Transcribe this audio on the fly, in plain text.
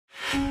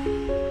So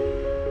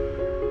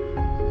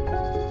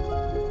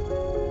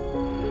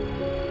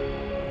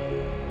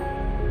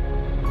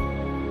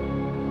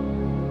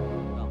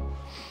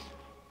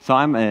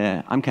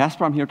I'm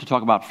Kasper. I'm here to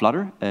talk about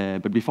Flutter.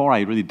 But before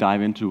I really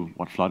dive into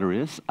what Flutter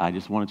is, I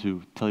just wanted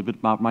to tell you a bit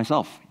about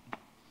myself.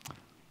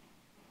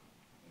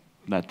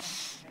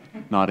 That's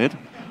not it.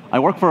 I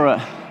work for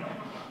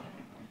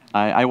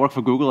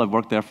Google. I've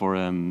worked there for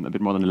a bit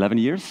more than 11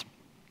 years.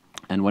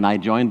 And when I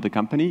joined the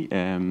company,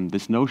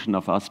 this notion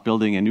of us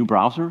building a new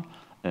browser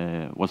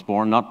was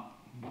born not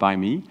by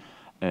me.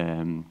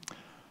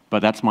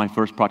 But that's my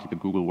first project at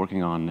Google,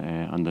 working on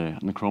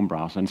the Chrome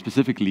browser, and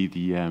specifically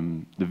the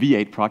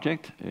V8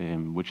 project,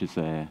 which is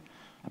a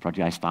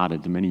project I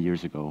started many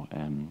years ago.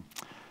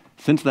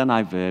 Since then,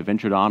 I've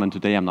ventured on, and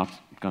today I'm not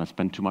going to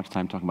spend too much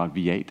time talking about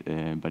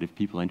V8, but if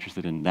people are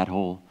interested in that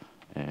whole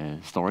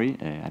story,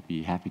 I'd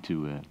be happy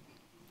to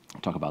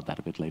talk about that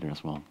a bit later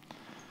as well.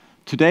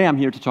 Today, I'm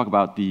here to talk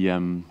about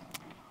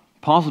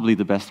possibly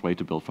the best way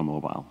to build for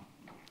mobile.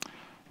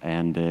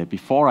 And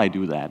before I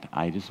do that,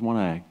 I just want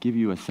to give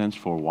you a sense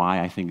for why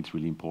I think it's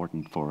really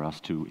important for us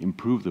to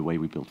improve the way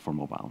we build for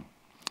mobile.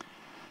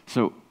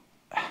 So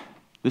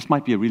this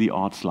might be a really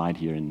odd slide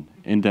here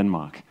in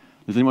Denmark.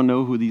 Does anyone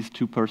know who these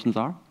two persons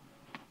are?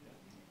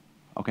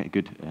 Okay,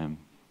 good.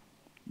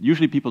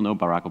 Usually people know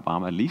Barack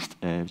Obama at least.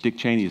 Dick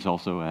Cheney is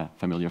also a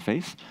familiar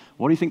face.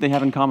 What do you think they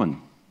have in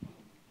common?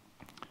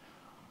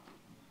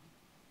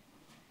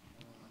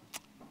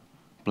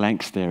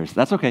 Blank stares.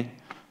 That's okay.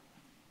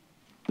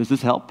 Does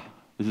this help?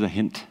 This is a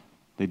hint.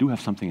 They do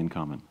have something in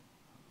common.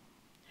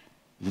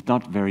 It's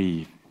not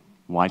very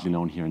widely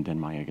known here in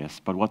Denmark, I guess.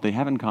 But what they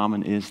have in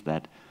common is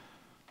that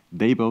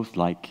they both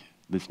like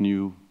this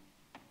new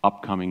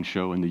upcoming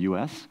show in the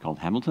US called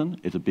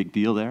Hamilton. It's a big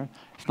deal there.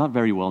 It's not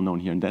very well known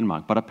here in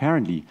Denmark, but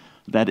apparently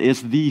that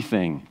is the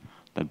thing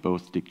that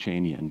both Dick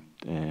Cheney and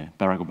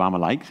Barack Obama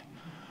like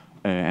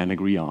and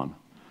agree on.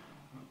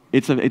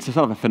 It's a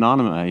sort of a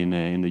phenomenon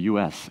in the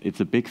US. It's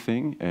a big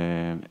thing,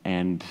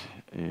 and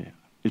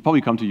it'll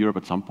probably come to Europe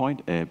at some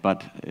point,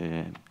 but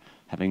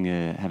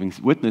having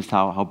witnessed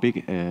how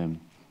big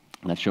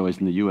that show is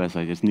in the US,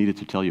 I just needed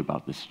to tell you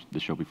about this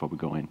show before we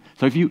go in.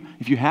 So if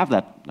you have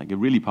that, like a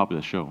really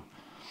popular show,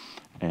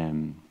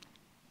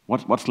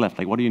 what's left?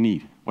 Like, what do you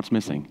need? What's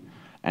missing?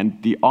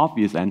 And the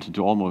obvious answer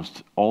to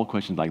almost all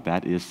questions like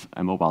that is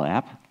a mobile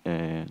app.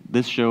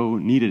 This show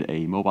needed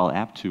a mobile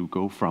app to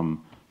go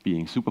from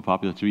being super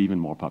popular to even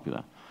more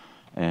popular.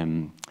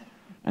 And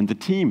the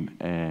team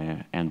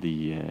and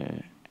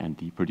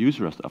the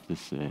producer of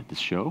this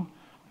show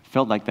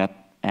felt like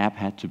that app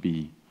had to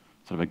be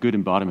sort of a good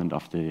embodiment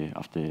of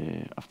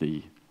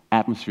the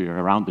atmosphere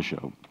around the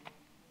show.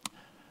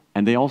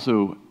 And they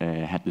also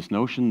had this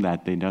notion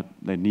that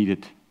they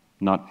needed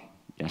not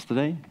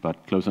yesterday,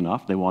 but close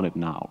enough. They want it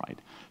now, right?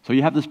 So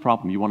you have this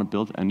problem. You want to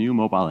build a new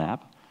mobile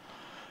app,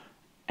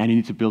 and you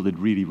need to build it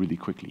really, really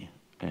quickly.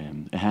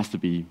 It has to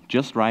be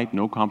just right,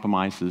 no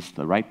compromises,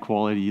 the right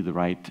quality, the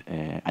right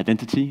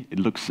identity. It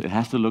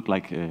has to look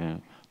like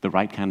the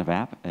right kind of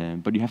app,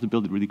 but you have to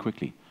build it really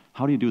quickly.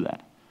 How do you do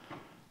that?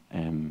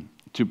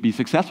 To be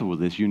successful with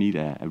this, you need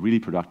a really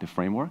productive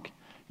framework.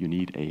 You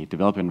need a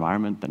developer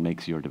environment that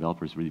makes your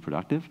developers really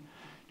productive.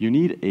 You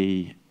need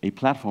a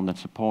platform that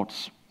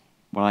supports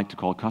what I like to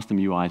call custom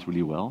UIs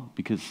really well,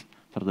 because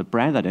sort of the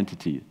brand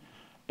identity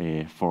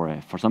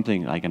for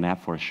something like an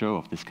app for a show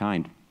of this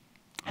kind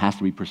has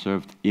to be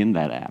preserved in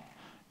that app.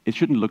 It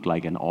shouldn't look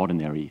like an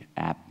ordinary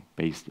app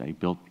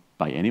built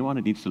by anyone.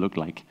 It needs to look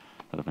like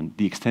sort of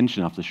the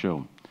extension of the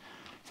show.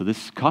 So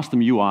this custom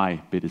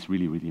UI bit is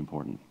really, really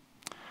important.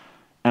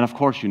 And of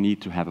course, you need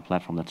to have a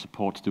platform that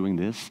supports doing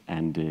this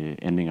and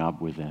ending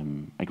up with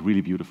like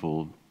really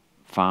beautiful,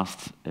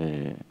 fast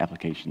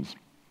applications.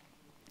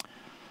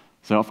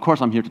 So of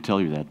course, I'm here to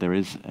tell you that there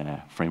is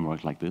a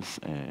framework like this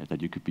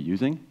that you could be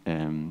using.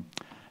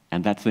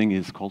 And that thing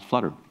is called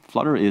Flutter.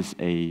 Flutter is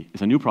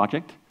a new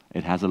project.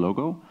 It has a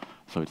logo,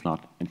 so it's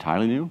not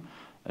entirely new.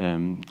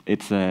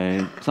 It's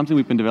something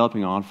we've been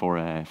developing on for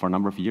a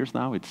number of years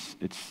now. It's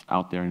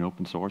out there in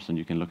open source, and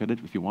you can look at it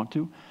if you want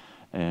to.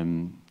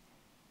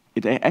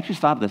 It actually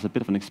started as a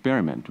bit of an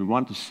experiment. We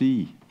wanted to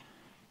see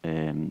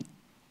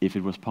if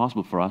it was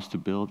possible for us to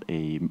build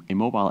a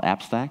mobile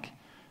app stack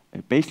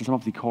based on some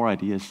of the core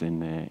ideas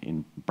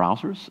in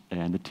browsers,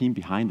 and the team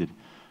behind it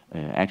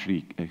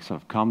actually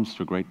sort of comes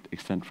to a great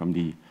extent from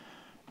the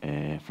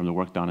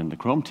work done in the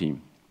Chrome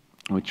team.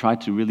 And we tried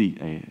to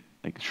really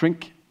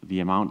shrink the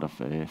amount of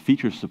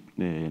features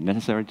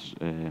necessary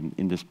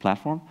in this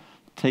platform,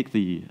 take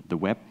the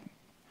web,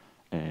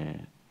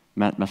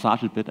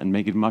 massage it a bit, and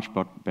make it much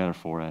better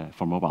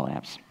for mobile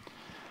apps.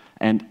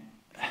 And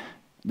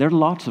there are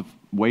lots of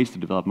ways to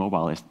develop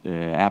mobile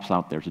apps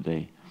out there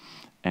today.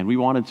 And we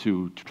wanted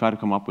to try to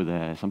come up with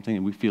something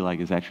that we feel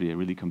like is actually a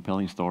really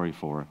compelling story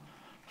for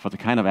the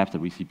kind of apps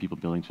that we see people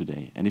building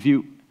today. And if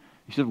you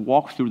sort of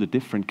walk through the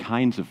different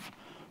kinds of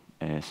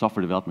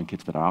software development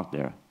kits that are out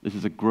there, this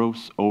is a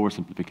gross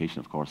oversimplification,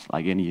 of course,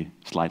 like any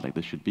slide like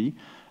this should be.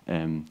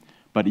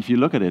 But if you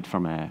look at it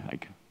from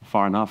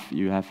far enough,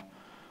 you have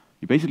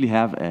you basically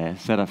have a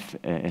set of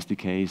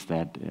SDKs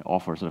that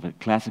offer sort of a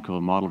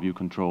classical model view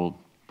control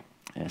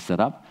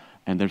setup,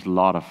 and there's a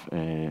lot of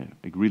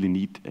like really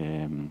neat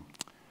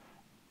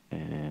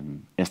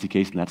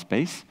SDKs in that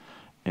space.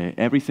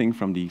 Everything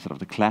from the sort of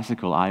the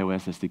classical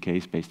iOS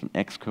SDKs based on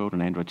Xcode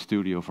and Android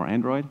Studio for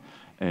Android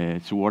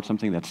towards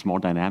something that's more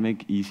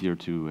dynamic, easier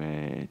to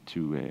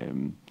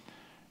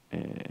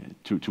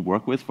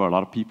work with for a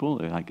lot of people,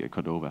 like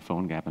Cordova,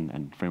 PhoneGap,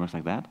 and frameworks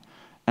like that,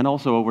 and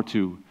also over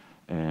to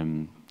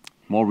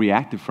more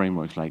reactive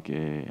frameworks like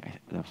there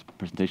was a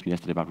presentation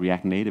yesterday about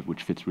React Native,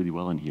 which fits really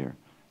well in here.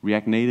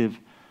 React Native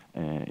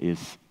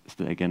is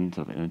again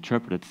sort of an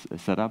interpreted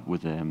setup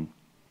with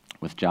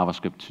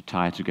JavaScript to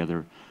tie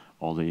together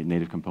all the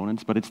native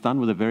components, but it's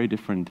done with a very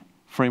different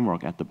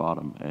framework at the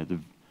bottom.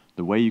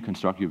 The way you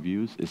construct your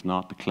views is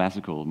not the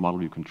classical model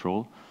view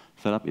control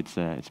setup.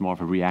 It's more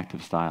of a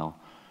reactive style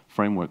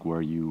framework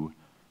where you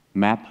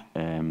map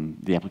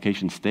the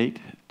application state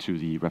to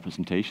the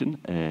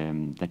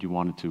representation that you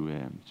want it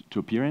to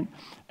appear in,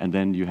 and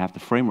then you have the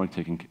framework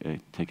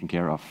taking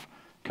care of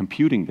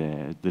computing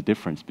the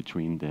difference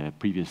between the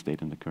previous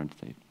state and the current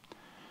state.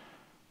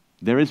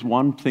 There is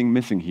one thing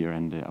missing here,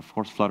 and of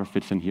course Flutter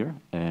fits in here.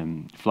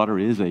 Flutter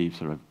is a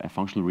sort of a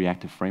functional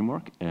reactive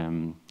framework.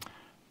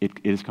 It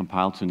is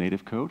compiled to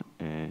native code,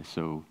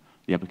 so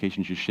the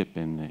applications you ship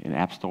in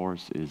app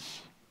stores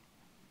is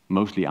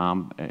mostly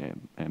ARM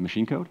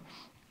machine code.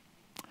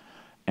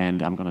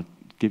 And I'm going to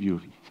give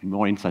you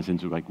more insights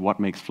into like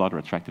what makes Flutter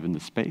attractive in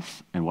this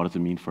space and what does it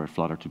mean for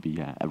Flutter to be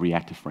a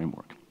reactive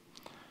framework.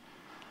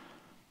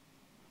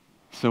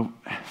 So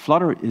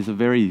Flutter is a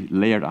very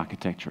layered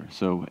architecture.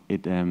 So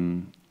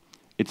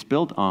it's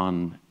built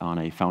on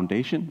a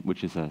foundation,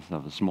 which is a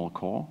sort of a small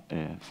core,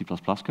 C++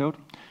 code.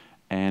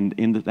 And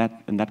in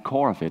that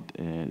core of it,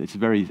 it's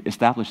very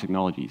established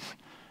technologies.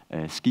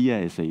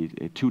 Skia is a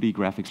 2D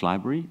graphics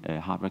library,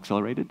 hardware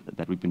accelerated,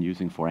 that we've been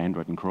using for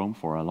Android and Chrome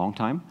for a long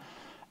time.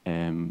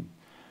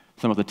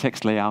 Some of the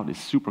text layout is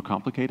super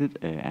complicated,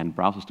 and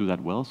browsers do that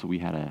well. So we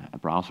had a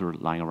browser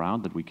lying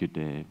around that we could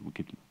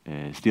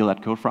steal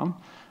that code from.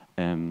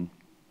 And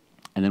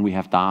then we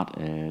have Dart,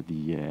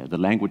 the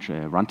language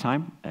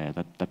runtime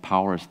that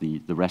powers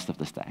the rest of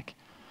the stack.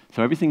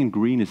 So everything in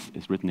green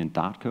is written in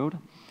Dart code,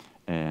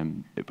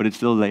 but it's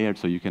still layered,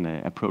 so you can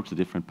approach the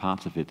different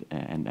parts of it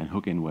and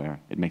hook in where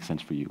it makes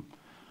sense for you.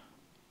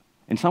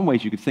 In some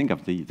ways, you could think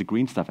of the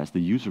green stuff as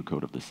the user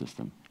code of the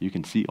system. You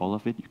can see all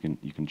of it,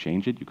 you can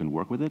change it, you can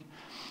work with it,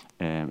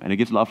 and it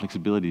gives a lot of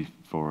flexibility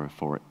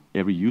for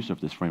every user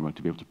of this framework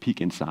to be able to peek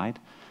inside,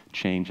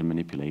 change, and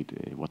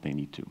manipulate what they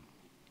need to.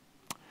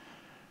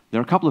 There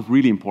are a couple of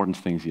really important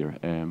things here.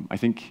 I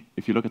think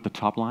if you look at the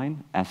top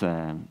line, as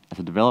a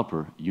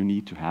developer, you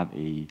need to have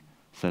a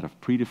set of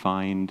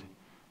predefined,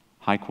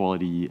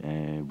 high-quality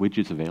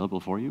widgets available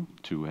for you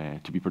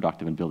to be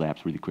productive and build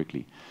apps really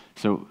quickly.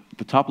 So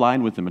the top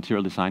line with the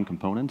material design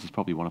components is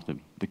probably one of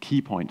the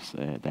key points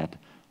that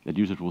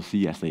users will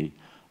see as they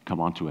come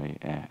onto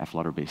a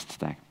Flutter-based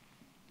stack.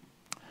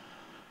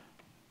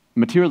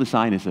 Material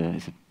design is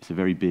a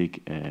very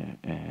big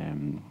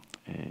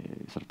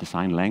sort of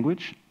design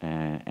language,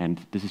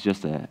 and this is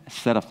just a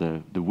set of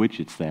the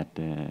widgets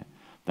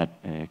that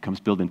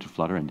comes built into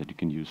Flutter and that you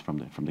can use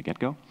from the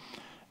get-go.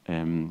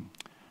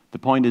 The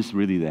point is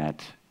really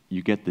that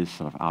you get this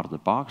sort of out of the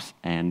box,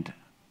 and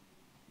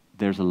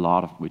there's a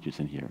lot of widgets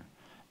in here.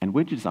 And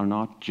widgets are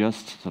not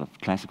just sort of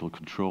classical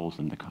controls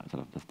in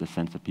the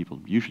sense that people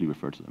usually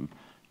refer to them.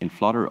 In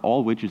Flutter,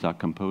 all widgets are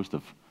composed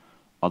of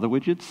other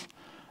widgets,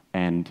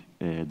 and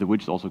the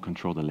widgets also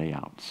control the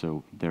layout.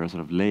 So there are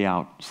sort of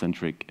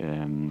layout-centric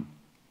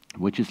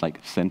widgets like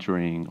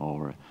centering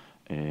or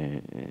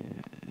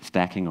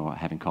stacking or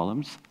having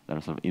columns that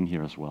are sort of in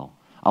here as well.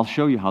 I'll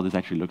show you how this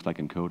actually looks like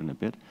in code in a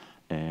bit.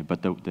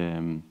 But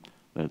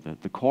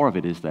the core of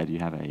it is that you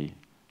have a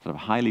sort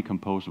of highly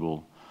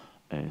composable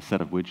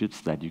set of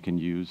widgets that you can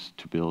use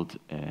to build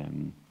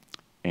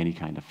any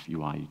kind of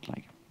UI you'd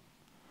like.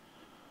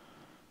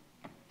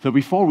 So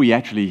before we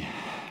actually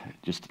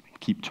just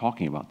keep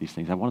talking about these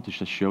things, I wanted to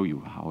just show you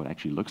how it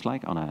actually looks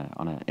like on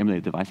an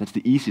emulated device. That's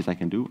the easiest I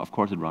can do. Of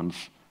course, it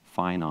runs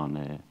fine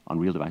on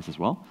real devices as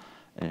well.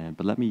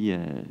 But let me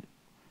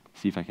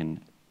see if I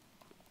can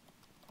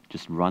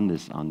just run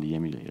this on the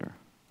emulator.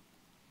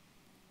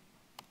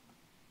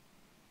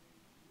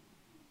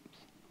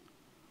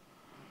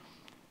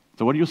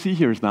 So what you'll see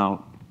here is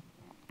now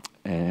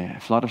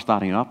Flutter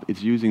starting up.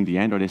 It's using the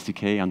Android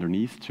SDK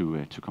underneath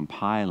to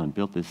compile and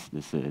build this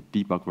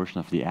debug version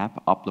of the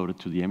app, upload it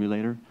to the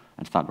emulator,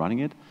 and start running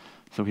it.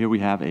 So here we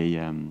have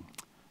an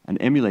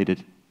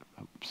emulated,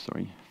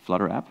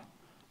 Flutter app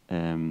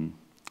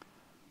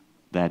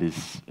that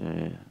is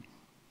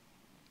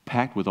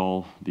packed with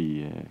all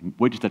the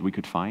widgets that we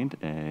could find.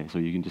 So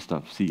you can just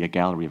see a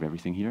gallery of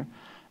everything here.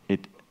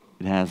 It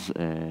has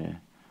sort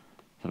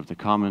of the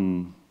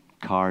common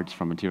cards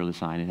from material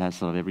design. It has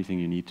sort of everything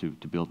you need to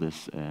build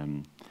this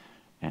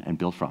and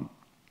build from.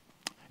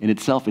 In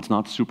itself, it's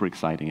not super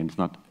exciting, and it's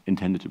not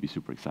intended to be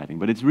super exciting,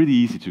 but it's really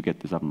easy to get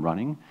this up and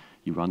running.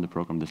 You run the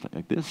program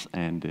like this,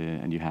 and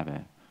you have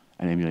an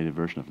emulated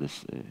version of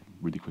this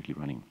really quickly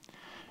running.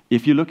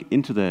 If you look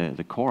into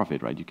the core of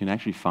it, right, you can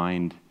actually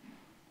find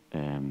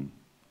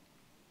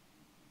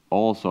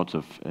all sorts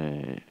of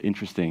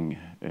interesting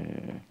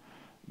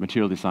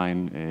material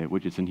design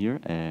widgets in here,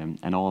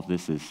 and all of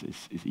this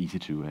is easy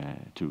to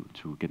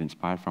get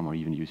inspired from or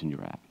even use in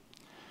your app.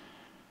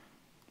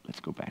 Let's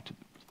go back to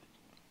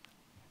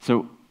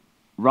so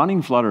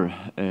running Flutter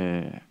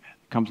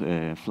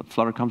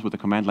Flutter comes with a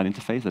command line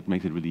interface that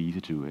makes it really easy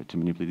to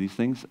manipulate these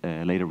things.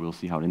 Later we'll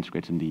see how it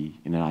integrates in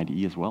an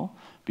IDE as well,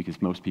 because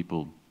most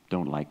people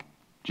don't like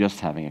just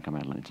having a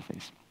command line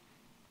interface.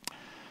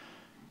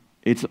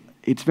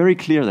 It's very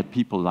clear that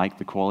people like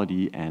the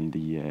quality and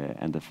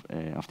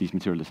of these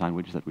material design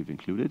widgets that we've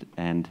included,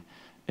 and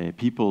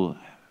people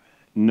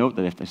note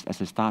that as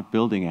they start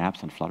building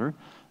apps on Flutter,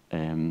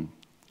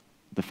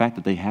 the fact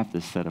that they have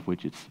this set of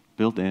widgets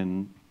built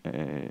in,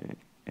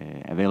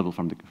 available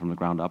from the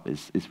ground up,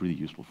 is really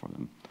useful for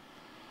them.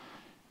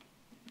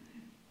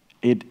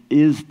 It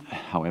is,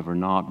 however,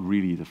 not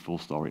really the full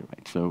story,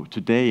 right? So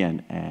today,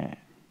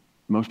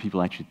 most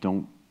people actually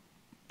don't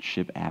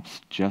ship apps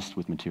just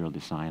with material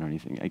design or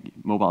anything.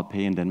 Mobile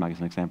Pay in Denmark is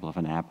an example of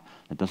an app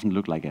that doesn't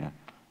look like a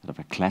sort of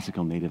a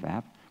classical native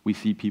app. We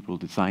see people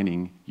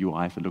designing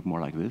UIs that look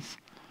more like this.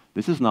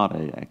 This is not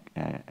a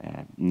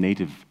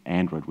native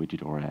Android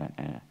widget or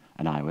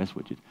an iOS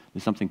widget.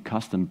 There's something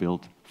custom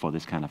built for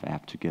this kind of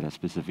app to get a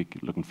specific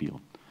look and feel.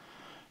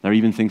 There are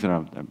even things that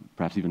are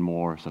perhaps even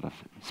more sort of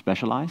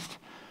specialized,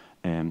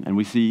 and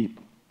we see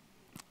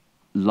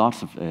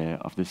lots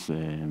of this.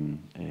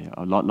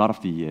 A lot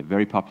of the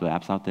very popular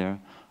apps out there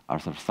are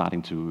sort of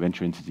starting to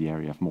venture into the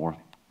area of more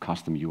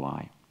custom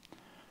UI.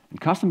 And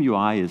custom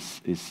UI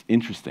is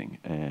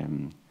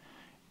interesting.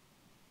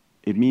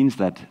 It means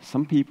that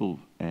some people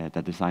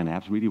that design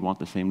apps really want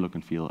the same look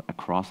and feel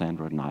across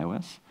Android and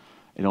iOS.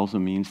 It also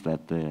means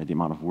that the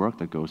amount of work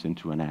that goes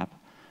into an app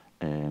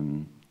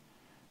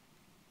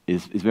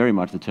is very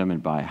much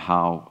determined by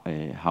how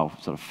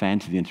sort of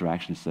fancy the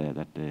interactions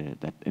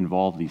that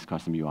involve these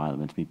custom UI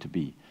elements need to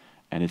be.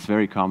 And it's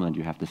very common that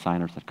you have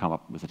designers that come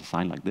up with a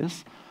design like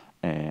this,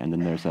 and then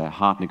there's a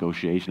hard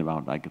negotiation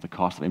about like the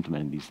cost of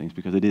implementing these things,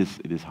 because it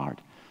is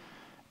hard.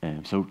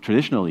 So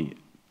traditionally,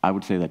 I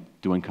would say that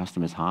doing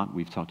custom is hard.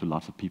 We've talked to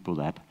lots of people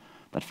that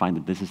find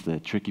that this is the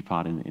tricky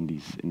part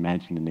in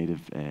managing the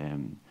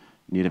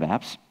native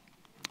apps.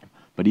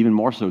 But even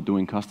more so,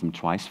 doing custom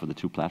twice for the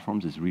two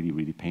platforms is really,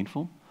 really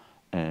painful.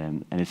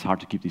 And it's hard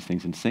to keep these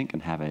things in sync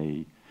and have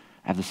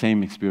the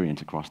same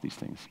experience across these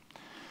things.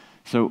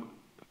 So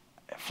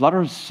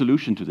Flutter's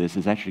solution to this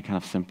is actually kind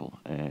of simple.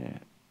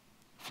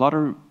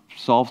 Flutter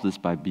solves this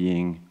by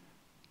being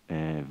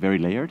very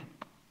layered,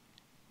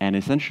 and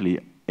essentially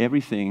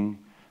everything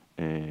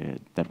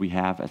that we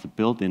have as a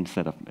built-in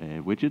set of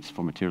widgets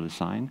for material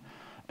design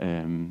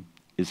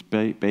is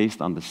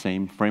based on the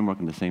same framework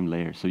and the same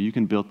layer. So you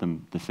can build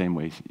them the same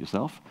way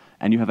yourself,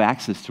 and you have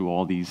access to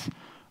all these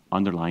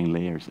underlying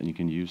layers, and you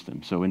can use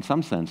them. So in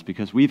some sense,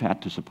 because we've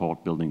had to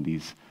support building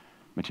these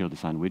material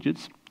design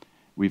widgets,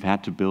 we've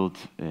had to build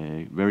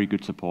very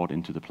good support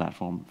into the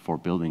platform for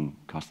building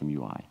custom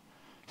UI.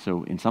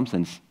 So in some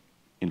sense,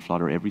 in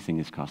Flutter, everything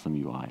is custom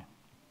UI.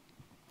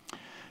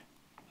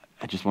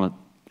 I just want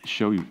to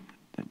show you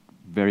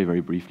very,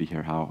 very briefly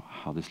here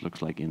how this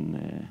looks like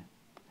in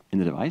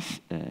the device.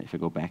 If I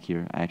go back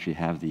here, I actually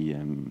have the,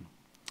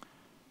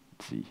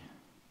 let's see.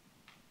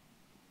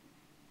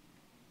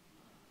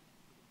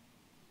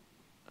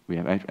 We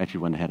have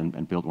actually went ahead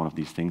and built one of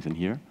these things in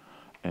here.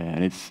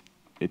 And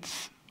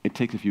it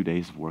takes a few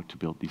days of work to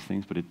build these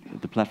things, but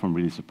the platform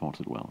really supports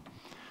it well.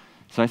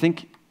 So I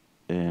think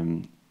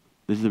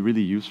this is a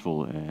really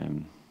useful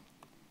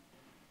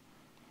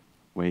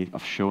way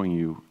of showing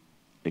you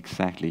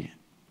exactly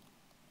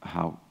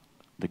how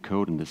the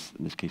code in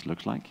this case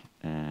looks like.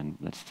 And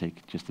let's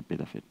take just a bit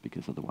of it,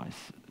 because otherwise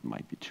it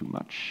might be too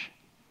much.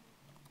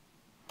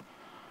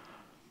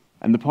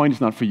 And the point is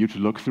not for you to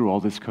look through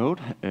all this code.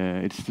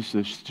 It's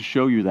just to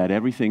show you that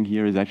everything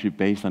here is actually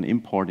based on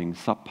importing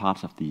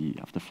subparts of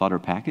the Flutter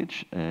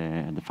package,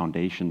 and the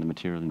foundation, the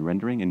material, and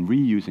rendering, and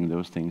reusing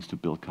those things to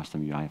build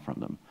custom UI from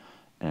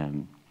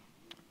them.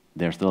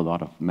 There's still a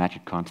lot of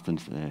magic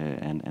constants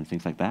and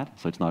things like that.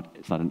 So it's not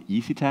an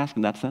easy task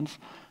in that sense,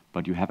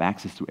 but you have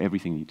access to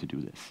everything you need to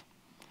do this.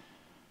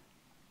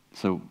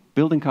 So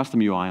building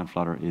custom UI on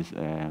Flutter is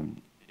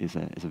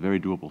a very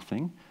doable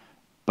thing.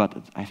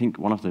 But I think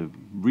one of the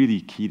really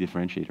key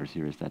differentiators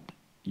here is that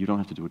you don't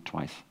have to do it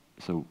twice.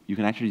 So you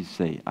can actually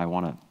say, I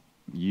want to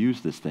use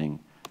this thing,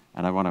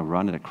 and I want to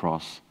run it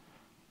across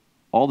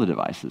all the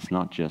devices,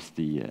 not just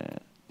the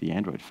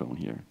Android phone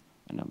here.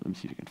 And let me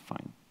see if I can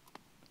find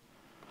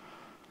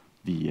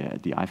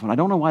the iPhone. I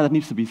don't know why that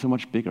needs to be so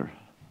much bigger.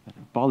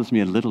 It bothers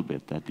me a little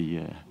bit that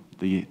the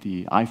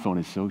iPhone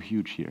is so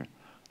huge here.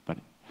 But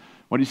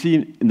what you see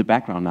in the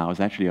background now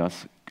is actually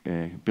us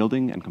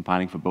building and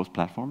compiling for both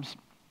platforms.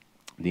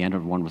 The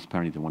Android one was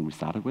apparently the one we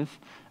started with,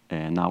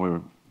 and now we're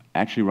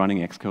actually running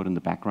Xcode in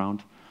the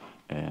background,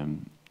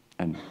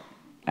 and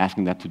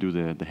asking that to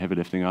do the heavy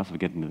lifting of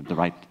getting the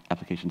right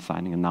application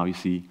signing. And now you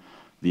see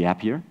the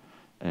app here,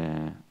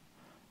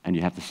 and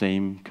you have the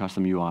same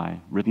custom UI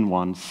written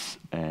once,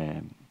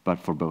 but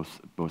for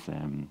both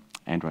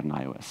Android and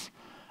iOS.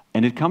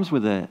 And it comes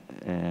with a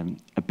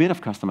bit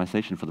of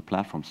customization for the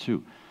platforms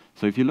too.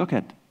 So if you look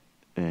at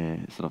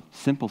sort of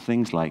simple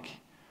things like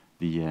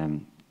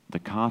the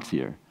cards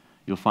here,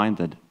 you'll find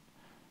that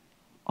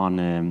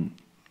on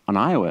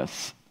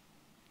iOS,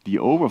 the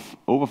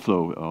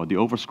overflow or the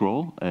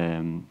overscroll,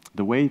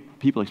 the way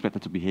people expect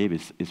it to behave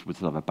is with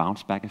sort of a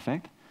bounce back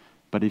effect.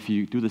 But if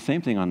you do the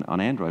same thing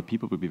on Android,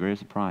 people would be very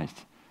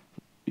surprised.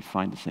 You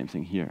find the same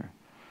thing here.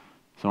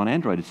 So on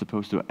Android, it's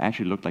supposed to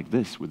actually look like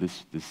this, with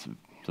this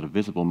sort of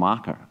visible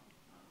marker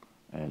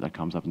that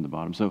comes up in the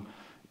bottom. So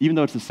even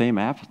though it's the same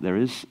app, there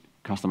is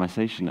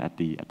customization at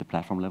the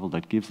platform level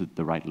that gives it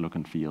the right look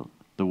and feel.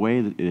 The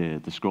way that,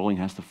 the scrolling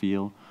has to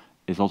feel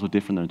is also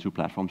different than the two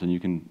platforms, and you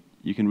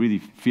can really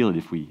feel it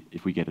if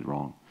we get it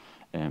wrong.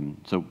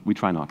 So we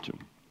try not to.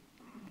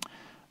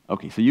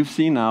 Okay, so you've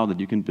seen now that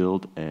you can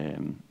build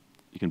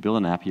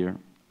an app here.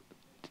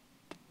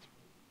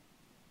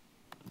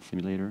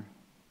 Simulator.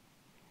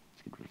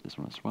 Let's get rid of this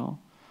one as well.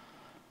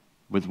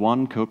 With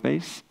one code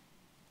base.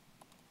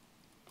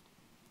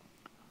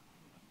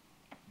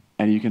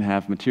 And you can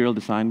have material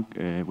design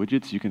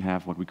widgets. You can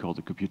have what we call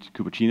the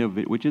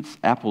Cupertino widgets.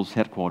 Apple's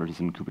headquarters is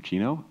in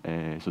Cupertino.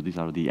 So these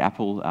are the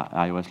Apple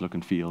iOS look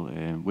and feel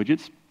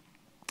widgets.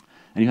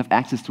 And you have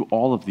access to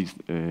all of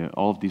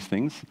these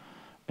things.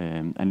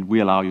 And we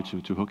allow you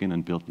to hook in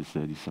and build these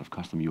sort of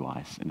custom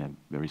UIs in a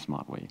very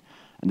smart way.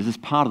 And this is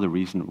part of the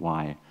reason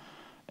why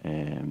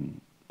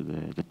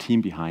the team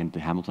behind the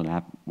Hamilton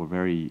app were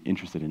very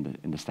interested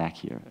in the stack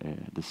here.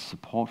 The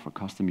support for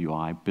custom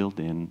UI built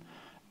in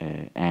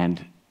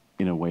and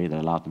in a way that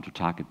allowed them to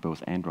target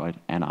both Android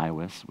and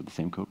iOS with the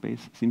same code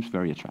base seems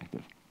very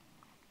attractive.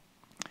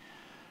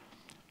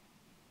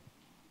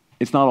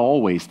 It's not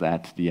always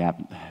that the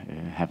app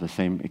have the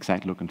same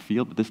exact look and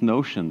feel, but this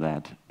notion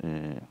that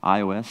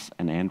iOS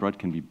and Android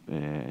can be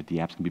the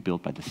apps can be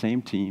built by the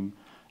same team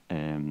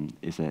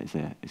is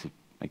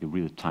like a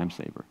real time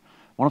saver.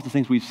 One of the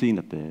things we've seen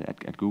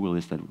at Google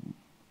is that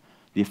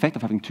the effect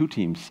of having two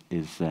teams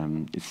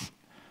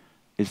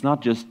is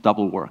not just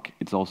double work.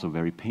 It's also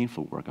very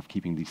painful work of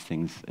keeping these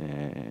things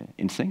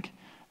in sync,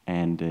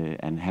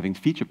 and having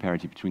feature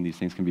parity between these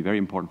things can be very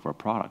important for a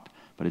product.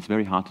 But it's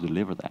very hard to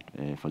deliver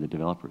that for the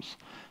developers.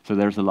 So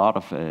there's a lot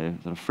of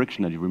sort of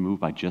friction that you remove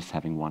by just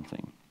having one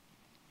thing.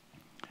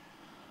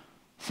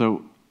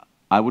 So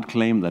I would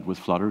claim that with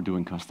Flutter,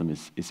 doing custom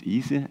is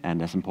easy,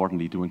 and as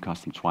importantly, doing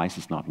custom twice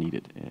is not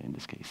needed in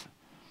this case.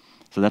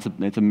 So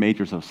it's a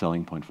major sort of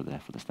selling point for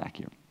the stack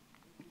here.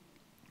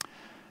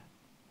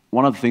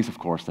 One of the things, of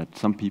course, that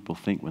some people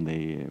think when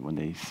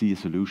they see a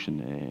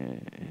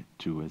solution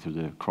to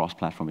the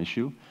cross-platform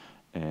issue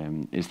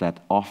is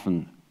that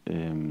often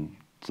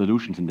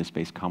solutions in this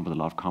space come with a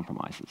lot of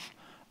compromises.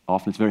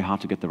 Often it's very hard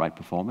to get the right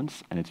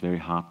performance, and it's very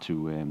hard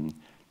to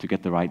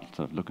get the right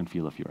sort of look and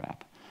feel of your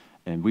app.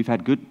 And we've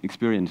had good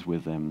experience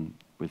with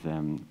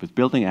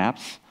building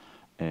apps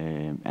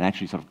and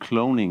actually sort of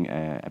cloning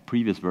a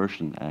previous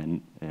version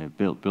and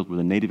built with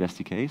a native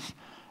SDKs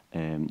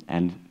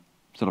and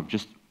sort of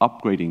just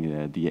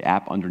upgrading the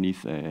app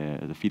underneath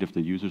the feet of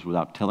the users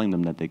without telling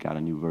them that they got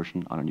a new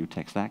version on a new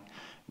tech stack,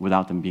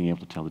 without them being able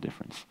to tell the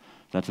difference.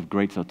 That's a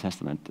great sort of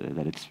testament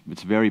that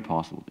it's very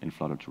possible in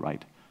Flutter to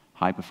write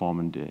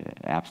high-performant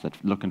apps that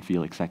look and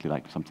feel exactly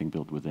like something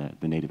built with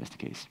the native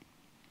SDKs.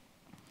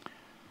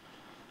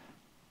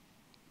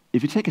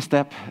 If you take a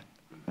step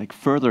like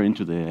further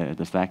into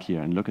the stack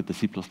here and look at the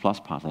C++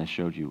 part I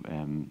showed you,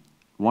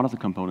 one of the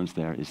components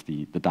there is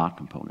the Dart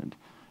component.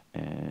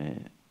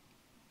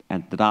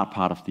 And the Dart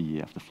part of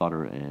the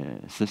Flutter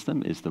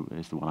system is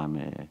the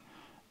one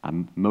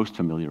I'm most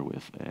familiar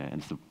with,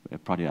 and it's the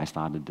project I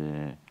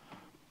started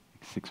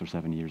 6 or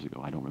 7 years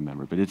ago. I don't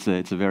remember, but it's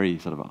a very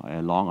sort of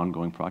a long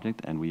ongoing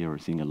project, and we are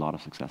seeing a lot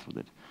of success with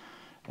it.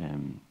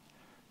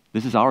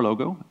 This is our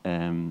logo.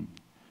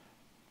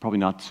 Probably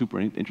not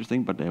super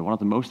interesting, but one of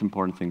the most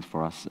important things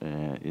for us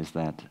is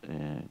that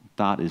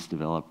Dart is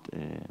developed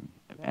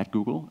at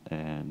Google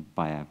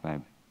by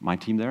my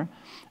team there,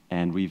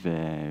 and we've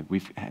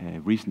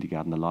recently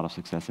gotten a lot of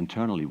success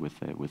internally with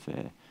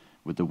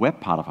the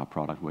web part of our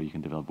product, where you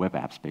can develop web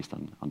apps based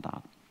on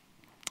Dart.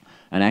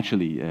 And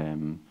actually,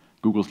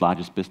 Google's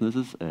largest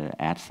businesses,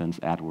 AdSense,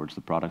 AdWords,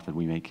 the products that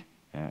we make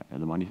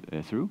the money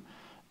through,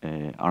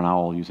 are now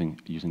all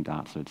using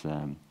Dart. So it's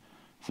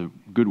a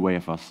good way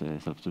of us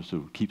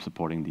to keep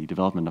supporting the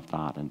development of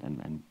Dart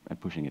and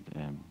pushing it.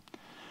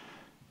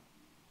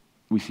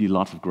 We see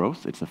lots of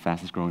growth. It's the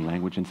fastest growing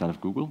language inside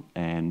of Google,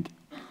 and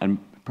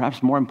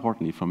perhaps more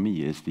importantly for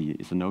me is the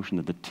notion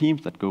that the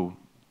teams that go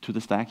to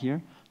the stack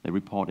here, they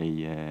report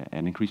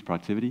an increased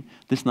productivity.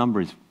 This number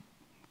is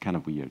kind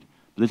of weird.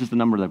 But this is the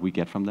number that we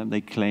get from them.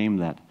 They claim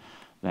that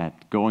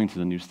going to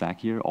the new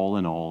stack here, all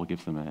in all,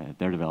 gives them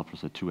their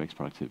developers a 2x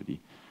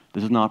productivity.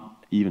 This is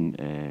not even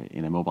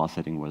in a mobile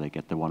setting where they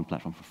get the one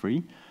platform for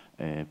free,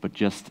 but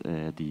just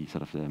the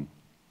sort of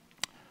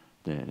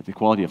the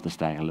quality of the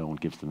stack alone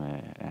gives them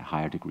a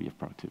higher degree of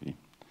productivity.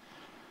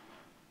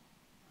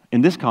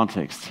 In this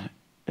context,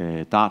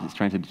 Dart is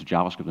translated to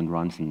JavaScript and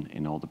runs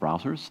in all the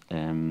browsers.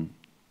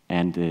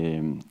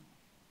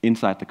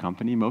 Inside the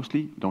company,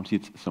 mostly, don't see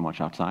it so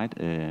much outside.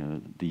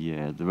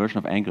 The version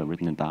of Angular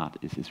written in Dart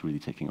is really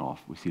taking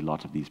off. We see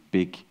lots of these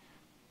big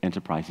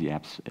enterprise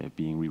apps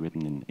being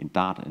rewritten in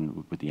Dart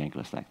and with the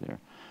Angular stack there.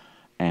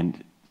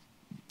 And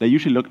they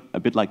usually look a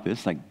bit like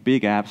this, like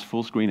big apps,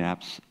 full screen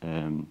apps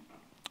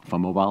for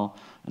mobile,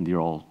 and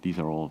these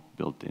are all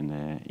built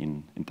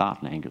in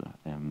Dart and Angular.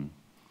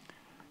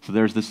 So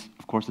there's this,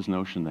 of course, this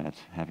notion that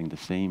having the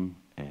same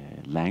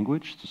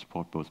language to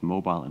support both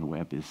mobile and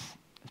web is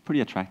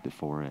pretty attractive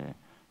for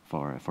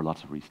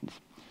lots of reasons.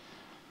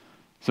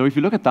 So if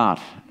you look at Dart,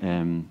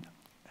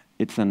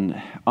 it's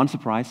an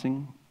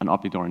unsurprising and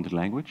object-oriented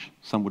language.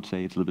 Some would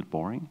say it's a little bit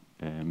boring.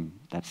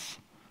 That's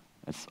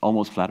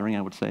almost flattering,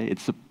 I would say.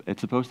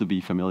 It's supposed to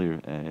be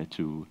familiar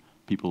to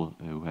people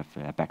who have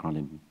a background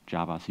in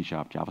Java, C#,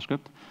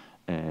 JavaScript,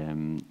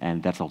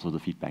 and that's also the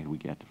feedback we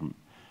get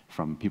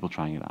from people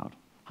trying it out.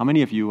 How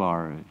many of you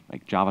are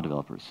like Java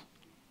developers?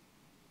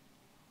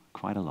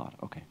 Quite a lot,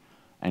 okay.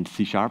 And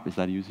C#, is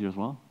that used here as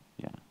well?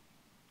 Yeah.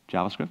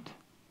 JavaScript?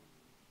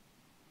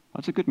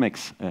 That's a good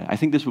mix. I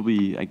think this will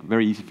be like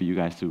very easy for you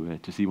guys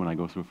to see when I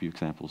go through a few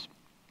examples.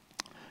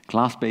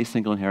 Class-based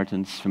single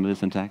inheritance, familiar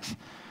syntax.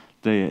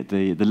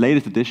 The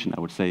latest addition, I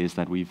would say, is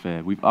that we've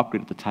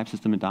upgraded the type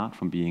system in Dart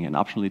from being an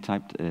optionally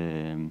typed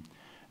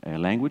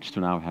language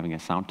to now having a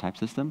sound type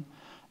system.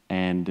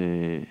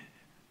 And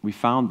we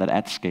found that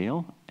at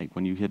scale, like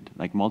when you hit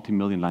like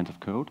multi-million lines of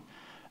code,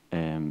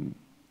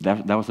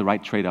 that was the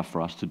right trade-off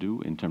for us to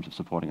do in terms of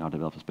supporting our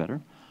developers better.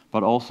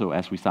 But also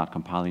as we start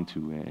compiling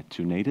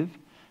to native,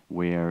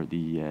 where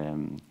the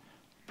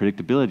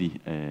predictability,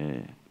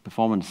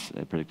 performance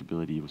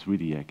predictability was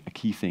really a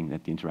key thing,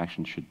 that the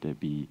interaction should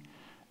be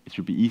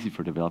easy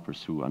for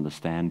developers to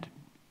understand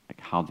like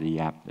how the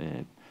app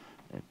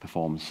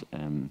performs.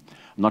 I'm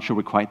not sure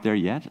we're quite there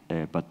yet,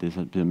 but there's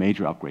a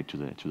major upgrade to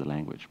the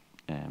language.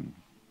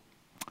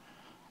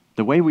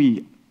 The way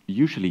we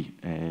usually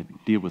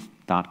deal with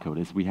Dart code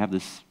is we have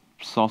this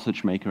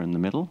sausage maker in the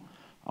middle,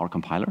 our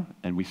compiler,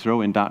 and we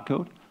throw in Dart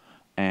code,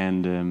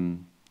 and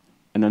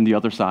then the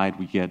other side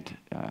we get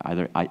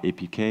either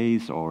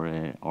APKs or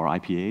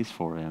IPAs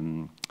for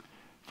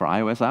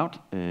iOS out,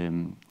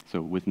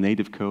 so with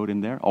native code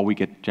in there, or we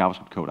get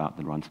JavaScript code out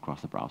that runs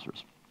across the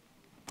browsers.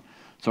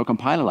 So a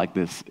compiler like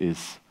this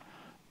is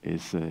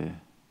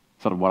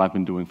sort of what I've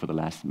been doing for the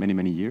last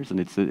many years, and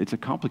it's a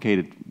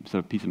complicated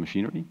sort of piece of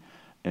machinery.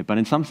 But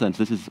in some sense,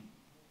 this is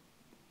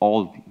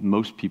all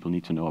most people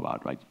need to know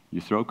about, right?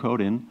 You throw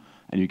code in,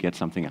 and you get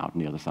something out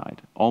on the other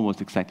side, almost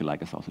exactly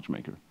like a sausage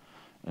maker.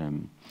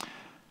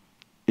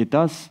 It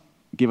does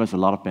give us a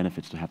lot of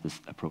benefits to have this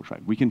approach,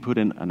 right? We can put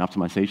in an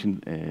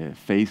optimization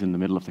phase in the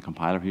middle of the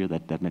compiler here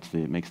that makes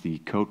the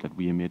code that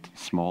we emit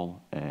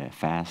small,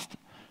 fast.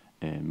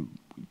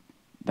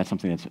 That's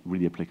something that's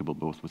really applicable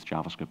both with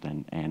JavaScript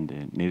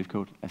and native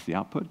code as the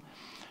output.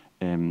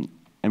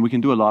 And we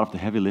can do a lot of the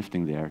heavy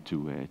lifting there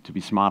to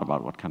be smart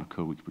about what kind of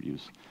code we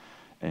produce.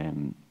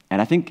 And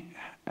I think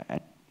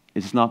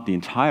it's not the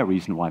entire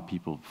reason why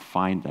people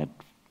find that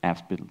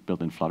apps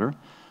built in Flutter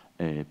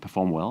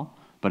perform well,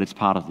 but it's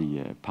part of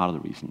the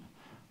reason.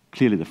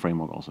 Clearly, the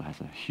framework also has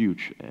a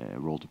huge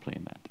role to play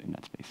in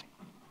that space.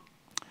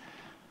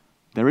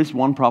 There is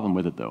one problem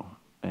with it, though.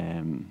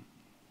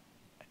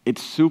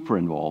 It's super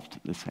involved,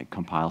 this like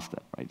compile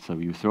step, right? So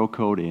you throw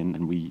code in,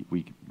 and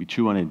we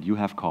chew on it. You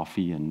have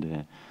coffee,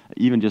 and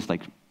even just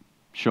like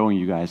showing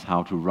you guys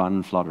how to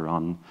run Flutter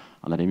on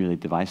that emulate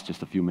device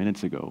just a few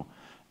minutes ago,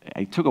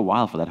 it took a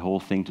while for that whole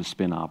thing to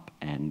spin up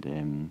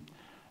and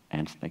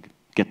like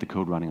get the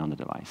code running on the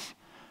device.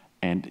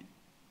 And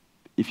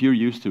if you're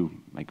used to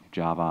like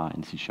Java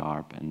and C#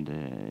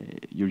 and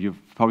you're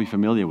probably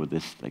familiar with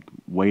this, like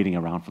waiting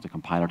around for the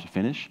compiler to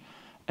finish,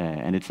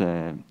 and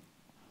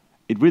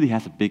it really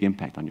has a big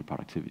impact on your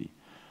productivity.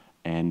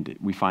 And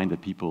we find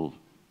that people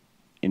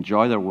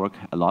enjoy their work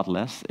a lot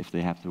less if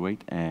they have to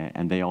wait,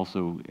 and they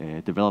also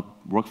develop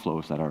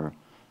workflows that are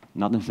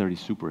not necessarily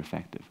super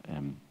effective.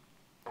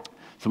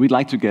 So we'd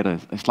like to get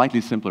a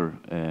slightly simpler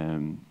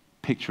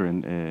picture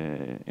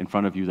in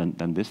front of you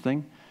than this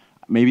thing.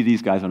 Maybe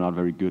these guys are not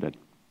very good at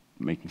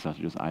making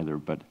sausages either,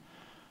 but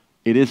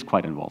it is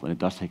quite involved, and it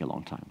does take a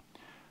long time.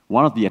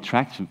 One of the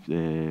attractions,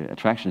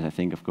 I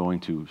think, of going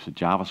to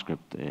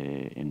JavaScript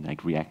in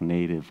like React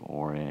Native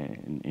or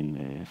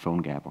in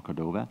PhoneGap or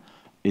Cordova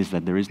is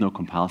that there is no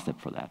compile step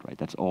for that, right?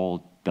 That's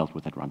all dealt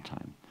with at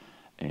runtime.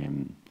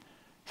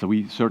 So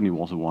we certainly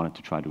also wanted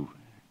to try to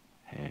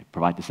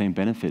provide the same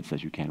benefits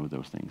as you can with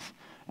those things.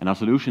 And our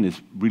solution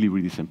is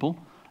really simple.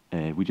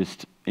 We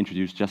just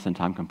introduced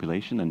just-in-time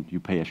compilation, and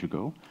you pay as you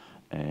go.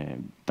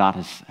 Dart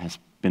has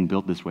been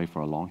built this way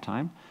for a long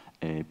time,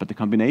 but the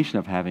combination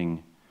of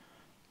having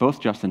both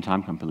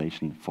just-in-time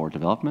compilation for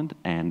development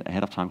and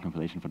ahead-of-time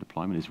compilation for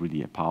deployment is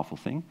really a powerful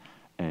thing.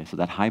 So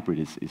that hybrid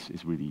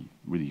is really,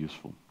 really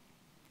useful.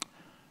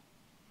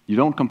 You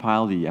don't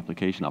compile the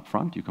application up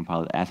front, you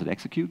compile it as it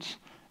executes,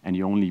 and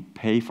you only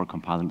pay for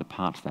compiling the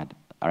parts that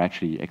are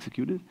actually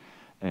executed.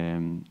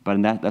 But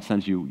in that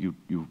sense, you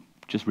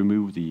just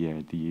remove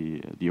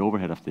the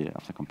overhead of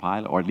the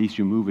compiler, or at least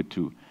you move it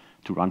to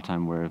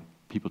runtime where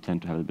people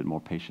tend to have a bit more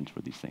patience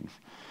for these things.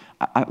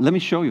 Let me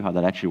show you how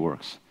that actually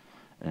works,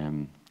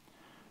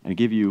 and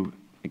give you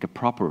like a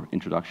proper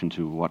introduction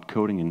to what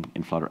coding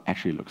in Flutter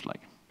actually looks like.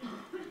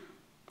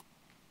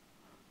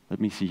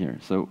 Let me see here.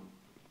 So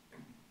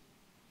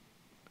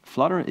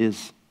Flutter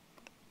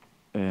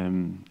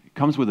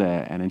comes with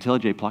an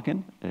IntelliJ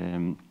plugin.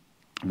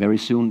 Very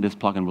soon, this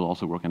plugin will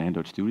also work on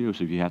Android Studio,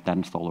 so if you have that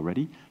installed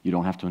already, you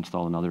don't have to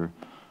install another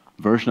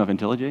version of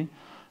IntelliJ.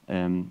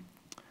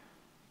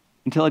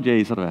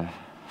 IntelliJ is sort of a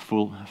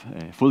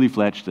fully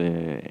fledged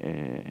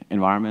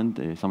environment.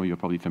 Some of you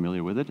are probably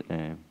familiar with it.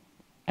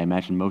 I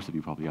imagine most of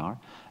you probably are.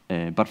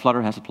 But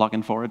Flutter has a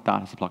plugin for it,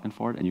 Dart has a plugin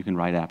for it, and you can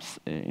write apps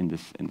in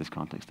this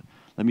context.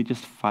 Let me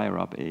just fire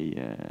up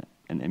an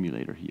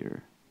emulator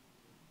here,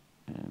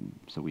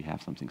 so we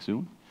have something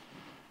soon.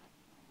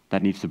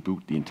 That needs to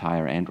boot the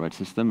entire Android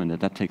system, and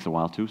that takes a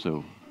while too.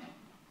 So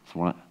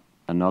it's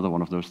another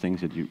one of those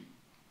things that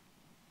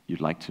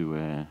you'd like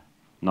to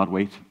not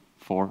wait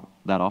for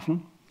that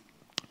often.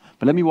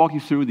 But let me walk you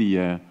through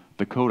the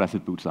code as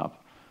it boots up.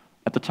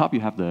 At the top, you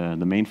have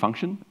the main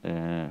function.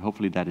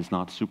 Hopefully, that is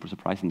not super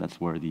surprising. That's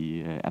where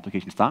the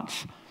application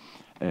starts.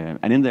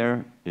 And in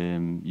there,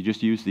 you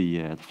just use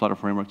the Flutter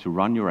framework to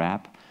run your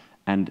app.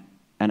 And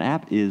an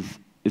app is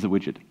a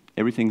widget.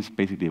 Everything's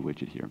basically a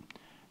widget here.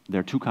 There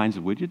are two kinds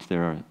of widgets.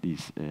 There are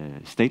these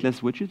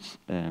stateless widgets,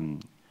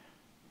 and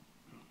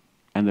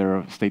there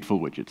are stateful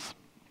widgets.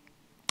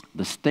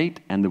 The state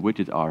and the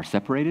widget are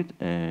separated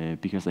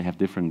because they have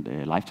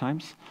different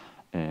lifetimes.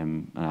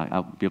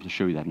 I'll be able to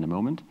show you that in a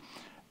moment.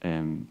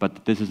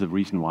 But this is the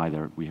reason why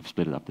we have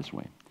split it up this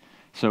way.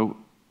 So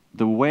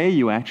the way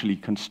you actually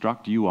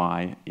construct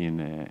UI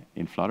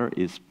in Flutter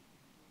is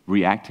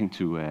reacting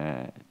to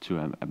a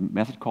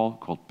method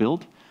called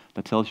build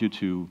that tells you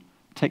to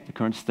take the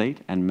current state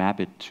and map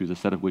it to the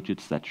set of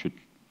widgets that should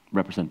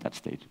represent that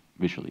state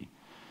visually.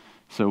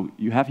 So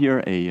you have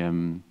here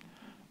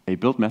a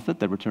build method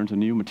that returns a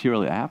new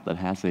material app that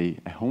has a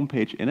home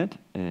page in it.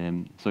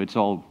 So it's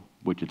all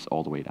widgets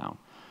all the way down.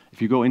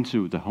 If you go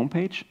into the home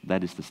page,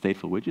 that is the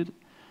stateful widget.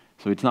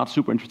 So it's not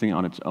super interesting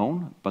on its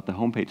own, but the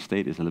home page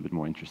state is a little bit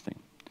more interesting.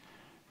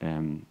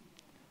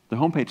 The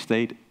home page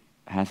state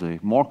has a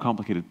more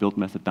complicated build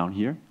method down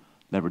here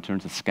that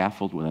returns a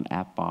scaffold with an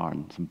app bar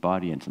and some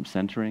body and some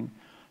centering.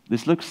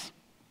 This looks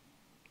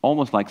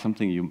almost like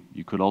something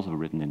you could also have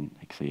written in,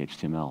 like, say,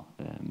 HTML.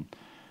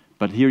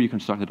 But here you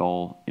construct it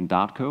all in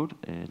Dart code.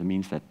 That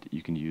means that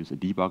you can use a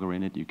debugger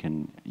in it. You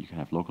can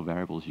have local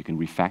variables. You can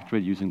refactor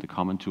it using the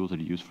common tools that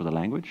you use for the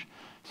language.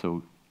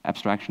 So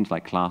abstractions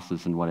like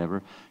classes and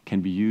whatever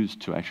can be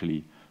used to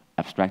actually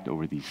abstract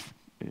over these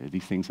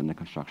things and the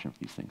construction of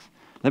these things.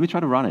 Let me try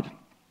to run it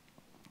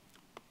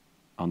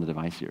on the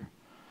device here.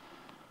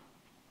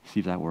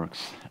 See if that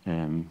works.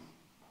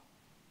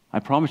 I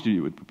promised you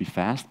it would be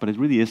fast, but it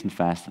really isn't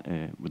fast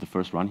with the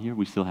first run here.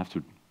 We still have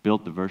to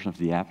build the version of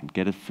the app and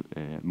get it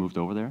moved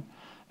over there.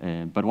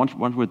 But once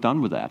we're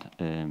done with that,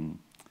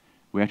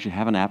 we actually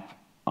have an app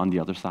on the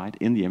other side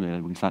in the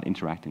emulator we can start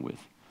interacting with.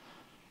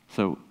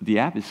 So the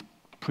app is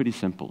pretty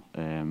simple.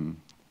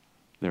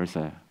 There's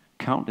a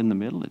count in the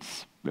middle.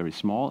 It's very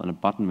small, and a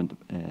button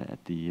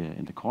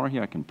in the corner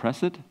here. I can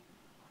press it,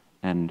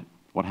 and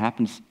what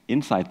happens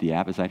inside the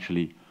app is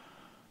actually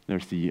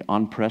there's the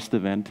onPressed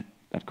event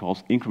that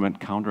calls increment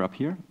counter up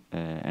here.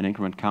 An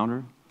increment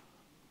counter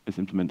is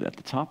implemented at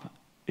the top.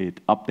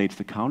 It updates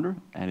the counter,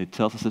 and it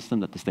tells the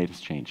system that the state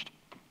has changed.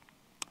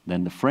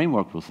 Then the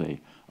framework will say,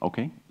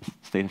 OK, the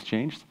state has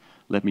changed.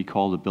 Let me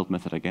call the build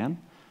method again,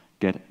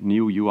 get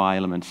new UI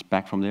elements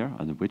back from there,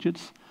 on the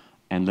widgets,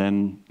 and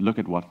then look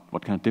at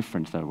what kind of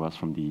difference there was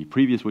from the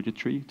previous widget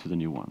tree to the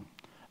new one,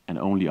 and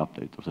only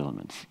update those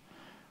elements.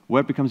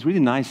 Where it becomes really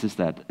nice is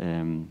that,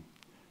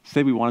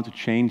 say we wanted to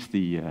change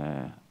the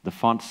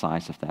font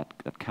size of that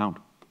count.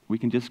 We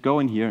can just go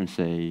in here and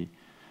say,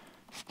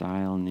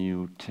 style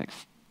new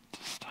text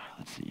style,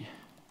 let's see.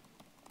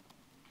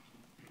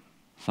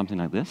 Something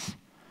like this.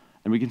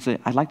 And we can say,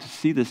 I'd like to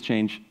see this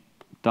change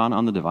done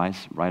on the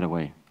device right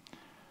away.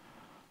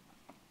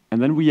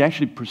 And then we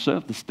actually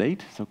preserve the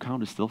state, so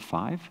count is still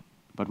 5,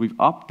 but we've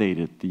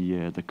updated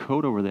the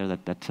code over there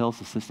that tells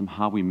the system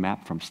how we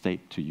map from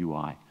state to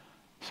UI,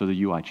 so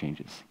the UI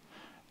changes.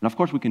 And of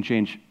course, we can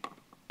change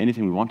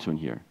anything we want to in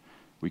here.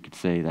 We could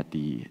say that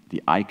the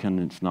icon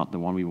is not the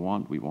one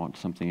we want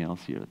something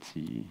else here. Let's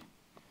see.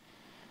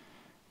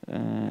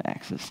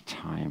 Access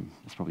time.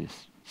 That's probably a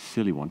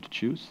silly one to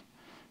choose.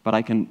 But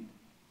I can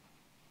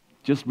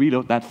just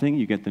reload that thing.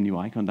 You get the new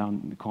icon down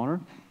in the corner,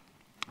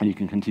 and you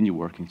can continue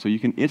working. So you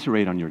can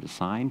iterate on your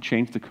design,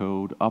 change the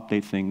code,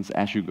 update things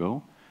as you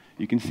go.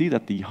 you can see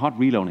that the hot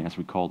reloading, as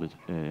we called it,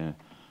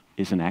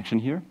 is in action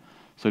here.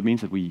 So it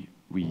means that we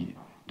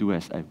do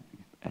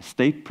a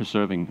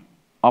state-preserving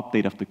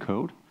update of the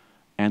code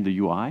and the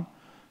UI.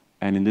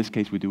 And in this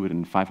case, we do it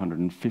in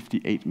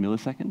 558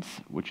 milliseconds,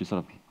 which is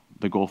sort of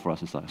the goal for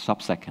us is a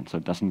sub-second, so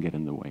it doesn't get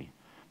in the way.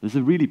 This is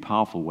a really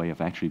powerful way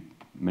of actually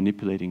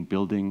manipulating,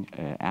 building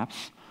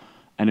apps,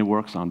 and it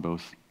works on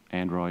both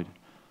Android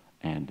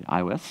and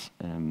iOS.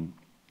 And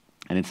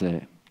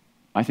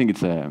I think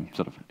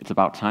it's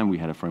about time we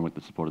had a framework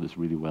that supported this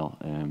really well.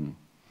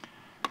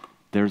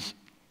 There's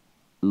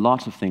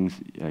lots of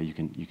things you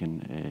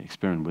can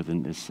experiment with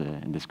in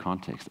this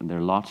context, and there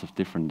are lots of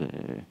different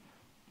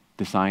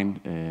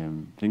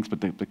design things, but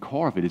the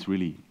core of it is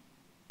really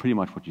pretty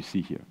much what you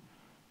see here.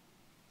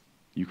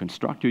 You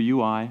construct your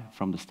UI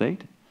from the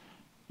state,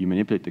 you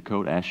manipulate the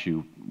code as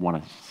you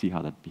want to see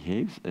how that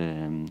behaves.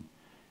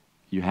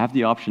 You have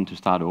the option to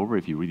start over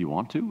if you really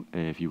want to,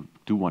 if you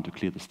do want to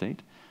clear the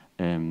state,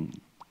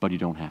 but you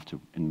don't have to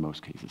in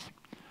most cases.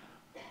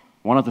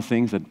 One of the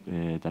things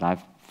that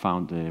I've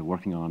found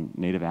working on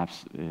native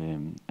apps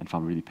and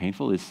found really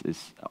painful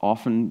is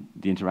often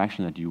the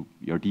interaction that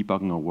you're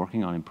debugging or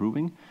working on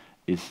improving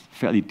is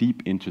fairly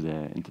deep into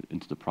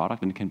the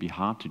product, and it can be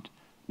hard to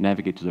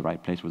navigate to the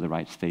right place with the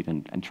right state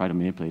and try to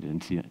manipulate it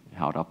and see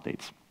how it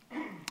updates.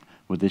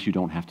 With this, you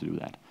don't have to do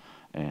that.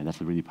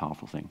 That's a really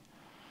powerful thing.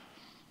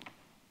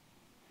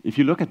 If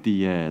you look at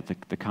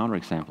the counter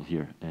example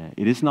here,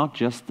 it's not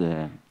just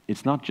the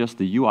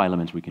UI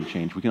elements we can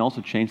change. We can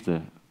also change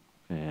the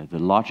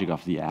logic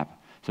of the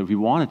app. So if we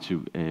wanted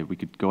to, we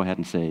could go ahead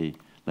and say,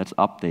 let's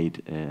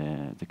update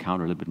the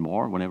counter a little bit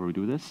more whenever we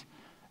do this.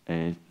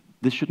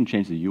 This shouldn't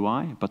change the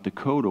UI, but the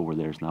code over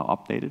there is now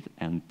updated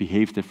and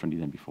behaves differently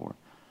than before.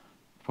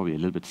 Probably a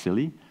little bit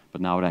silly, but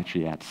now it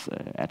actually adds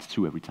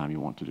 2 every time you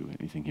want to do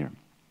anything here.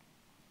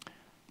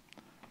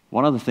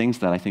 One of the things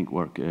that I think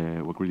work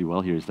really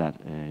well here is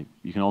that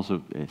you can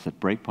also set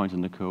breakpoints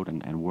in the code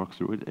and work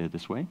through it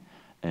this way,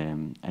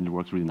 and it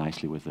works really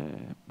nicely with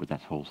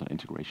that whole sort of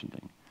integration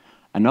thing.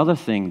 Another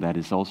thing that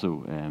is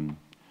also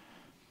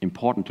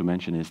important to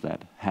mention is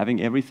that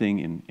having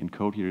everything in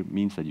code here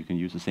means that you can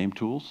use the same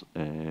tools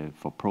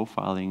for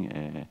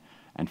profiling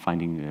and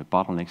finding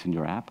bottlenecks in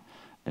your app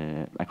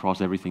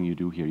across everything you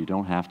do here. You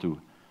don't have to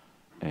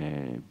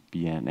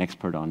be an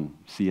expert on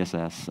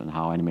CSS and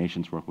how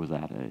animations work with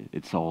that.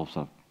 It's all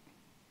sort of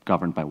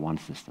governed by one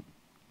system.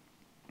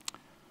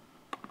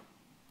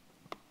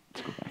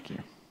 Let's go back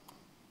here.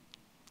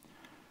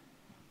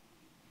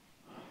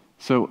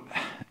 So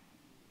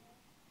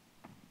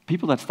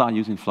people that start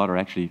using Flutter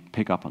actually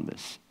pick up on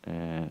this.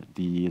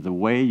 The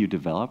way you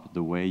develop,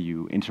 the way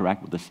you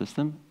interact with the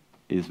system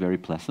is very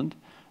pleasant,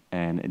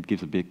 and it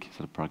gives a big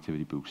sort of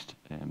productivity boost.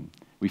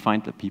 We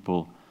find that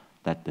people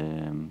that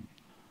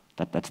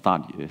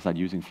start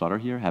using Flutter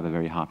here have a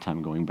very hard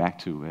time going back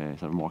to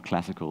sort of more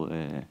classical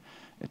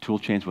tool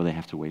chains where they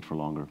have to wait for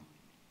longer.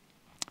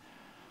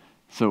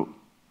 So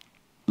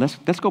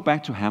let's go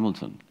back to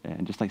Hamilton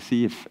and just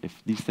see if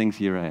these things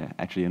here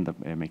actually end up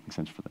making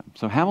sense for them.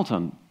 So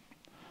Hamilton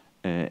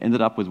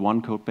ended up with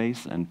 1 code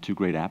base and 2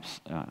 great apps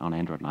on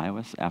Android and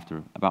iOS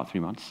after about 3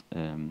 months.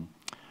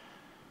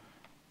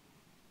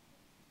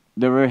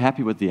 They're very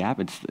happy with the app.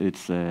 It's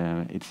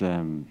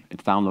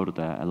downloaded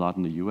a lot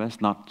in the US,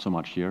 not so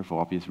much here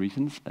for obvious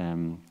reasons.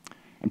 And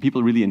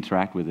people really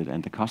interact with it,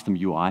 and the custom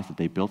UIs that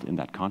they built in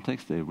that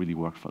context, they really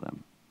work for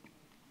them.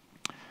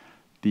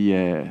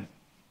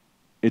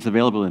 It's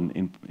available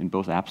in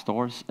both app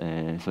stores,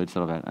 so it's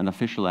sort of an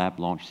official app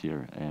launched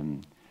here.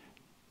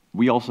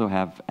 We also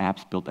have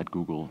apps built at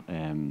Google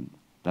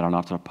that are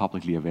not sort of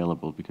publicly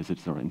available because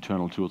it's our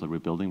internal tools that we're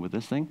building with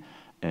this thing,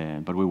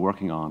 but we're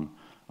working on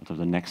sort of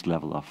the next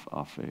level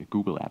of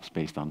Google apps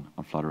based on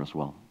Flutter as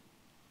well.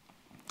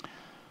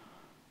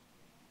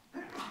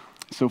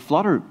 So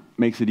Flutter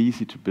makes it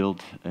easy to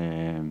build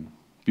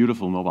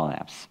beautiful mobile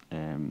apps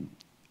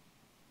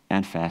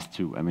and fast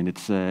too. I mean,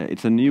 it's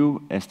a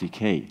new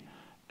SDK,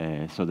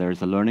 so there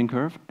is a learning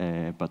curve,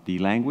 but the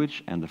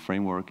language and the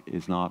framework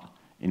is not,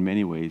 in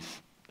many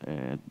ways,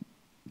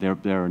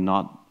 they're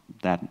not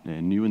that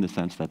new in the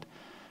sense that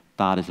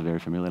Dart is a very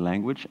familiar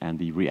language, and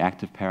the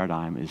reactive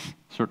paradigm is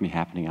certainly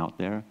happening out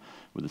there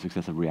with the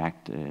success of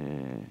React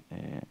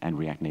and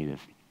React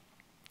Native.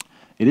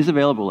 It is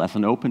available as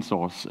an open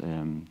source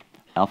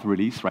alpha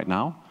release right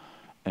now.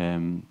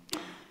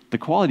 The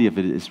quality of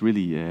it is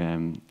really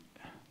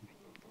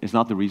is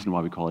not the reason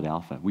why we call it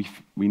alpha.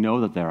 We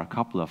know that there are a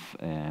couple of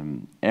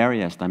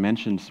areas,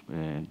 dimensions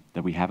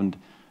that we haven't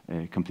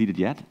completed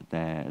yet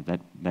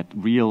that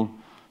real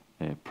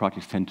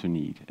projects tend to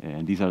need.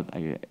 And these are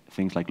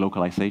things like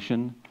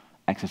localization,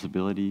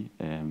 accessibility,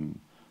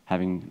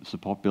 having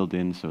support built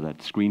in so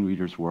that screen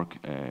readers work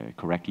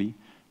correctly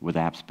with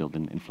apps built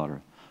in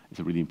Flutter.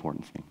 It's a really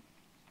important thing.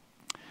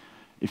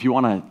 If you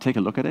want to take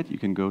a look at it, you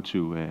can go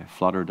to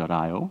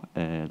flutter.io.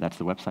 That's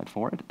the website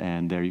for it,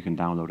 and there you can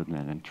download it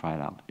and try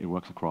it out. It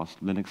works across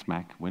Linux,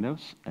 Mac,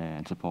 Windows,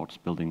 and supports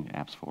building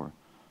apps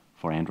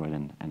for Android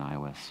and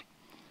iOS.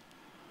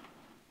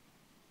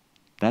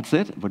 That's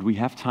it, but we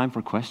have time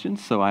for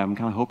questions, so I'm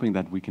kind of hoping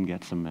that we can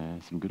get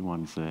some good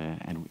ones,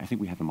 and I think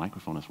we have a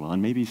microphone as well,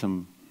 and maybe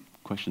some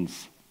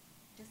questions.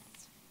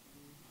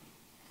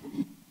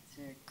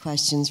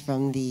 Questions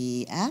from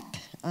the app.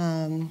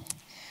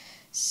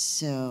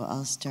 So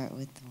I'll start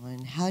with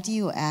one. How do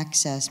you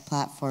access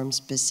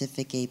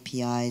platform-specific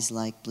APIs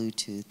like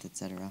Bluetooth,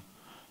 etc.?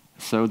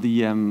 So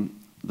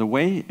the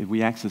way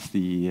we access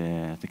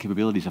the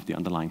capabilities of the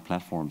underlying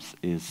platforms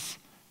is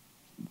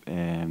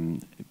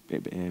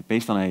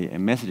based on a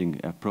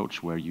messaging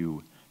approach where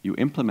you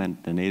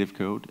implement the native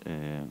code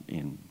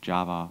in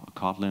Java,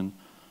 Kotlin,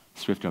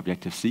 Swift, or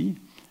Objective-C,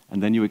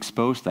 and then you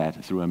expose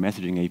that through a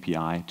messaging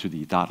API to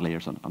the Dart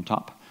layers on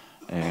top.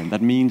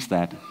 That means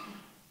that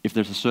if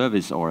there's a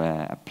service or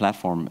a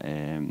platform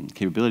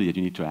capability that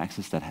you need to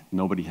access that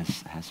nobody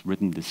has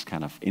written this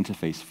kind of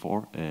interface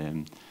for,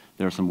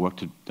 there's some work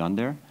done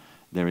there.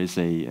 There is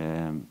a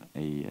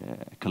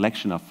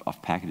collection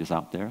of packages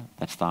out there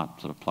that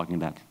start sort of plugging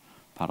that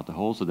part of the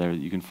hole. So there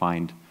you can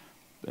find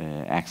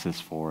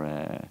access for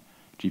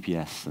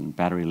GPS and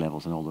battery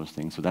levels and all those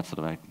things. So that's sort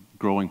of a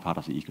growing part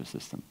of the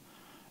ecosystem.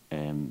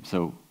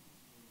 So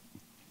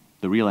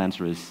the real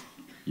answer is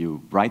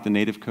you write the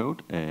native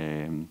code,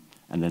 and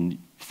then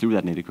through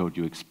that native code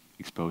you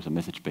expose a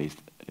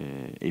message-based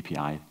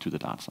API to the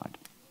Dart side.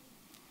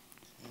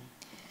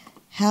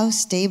 How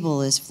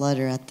stable is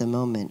Flutter at the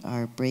moment?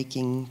 Are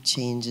breaking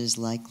changes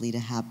likely to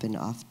happen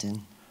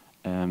often?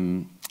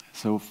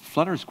 So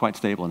Flutter is quite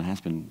stable and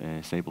has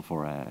been stable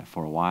for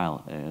a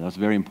while. That's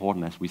very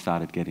important as we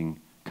started getting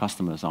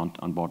customers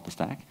on board the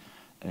stack,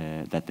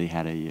 that they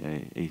had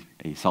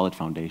a solid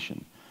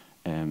foundation.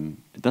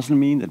 It doesn't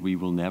mean that we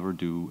will never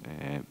do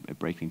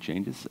breaking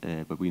changes,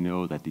 but we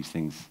know that these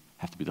things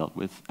have to be dealt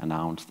with,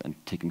 announced, and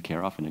taken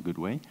care of in a good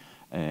way.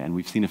 And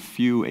we've seen a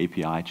few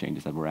API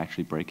changes that were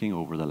actually breaking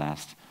over the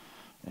last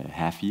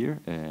half year,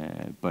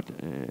 but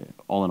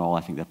all in all,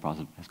 I think that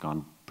process has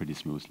gone pretty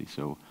smoothly.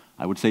 So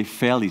I would say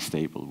fairly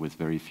stable with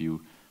very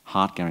few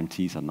hard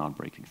guarantees on not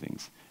breaking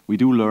things. We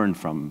do learn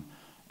from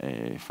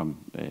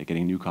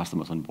getting new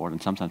customers on board,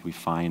 and sometimes we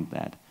find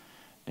that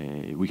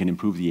we can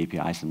improve the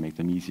APIs and make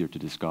them easier to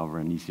discover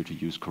and easier to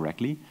use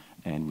correctly,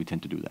 and we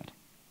tend to do that.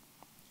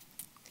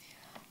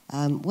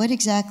 What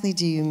exactly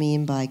do you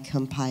mean by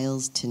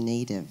compiles to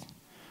native?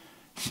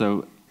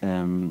 So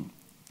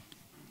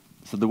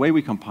the way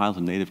we compile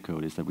to native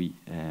code is that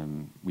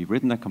we've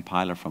written a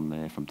compiler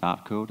from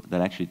Dart code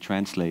that actually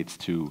translates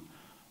to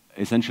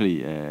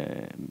essentially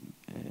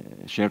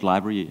shared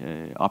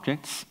library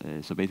objects.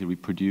 So basically we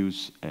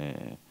produce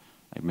a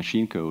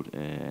machine code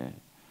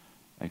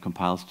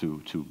compiles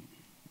to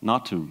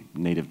not to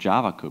native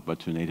Java code, but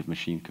to native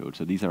machine code.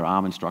 So these are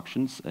ARM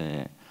instructions,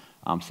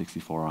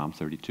 ARM64 or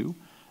ARM32,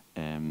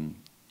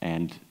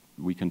 and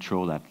we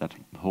control that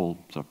whole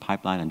sort of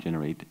pipeline and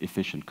generate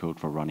efficient code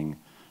for running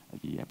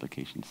the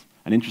applications.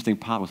 An interesting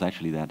part was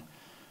actually that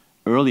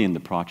early in the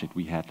project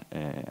we had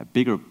a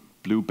bigger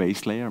blue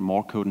base layer,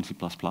 more code in C++,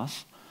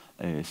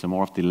 so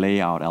more of the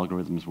layout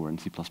algorithms were in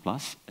C++,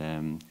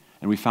 and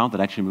we found that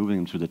actually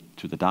moving them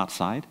to the Dart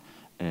side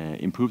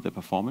improved the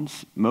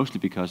performance, mostly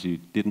because you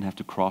didn't have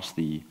to cross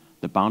the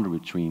boundary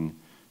between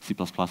C++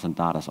 and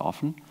Dart as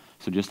often.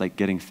 So just like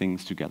getting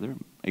things together,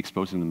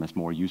 exposing them as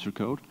more user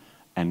code,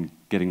 and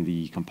getting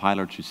the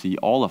compiler to see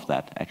all of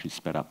that actually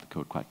sped up the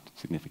code quite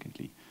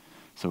significantly.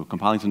 So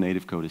compiling to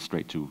native code is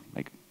straight to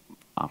like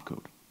ARM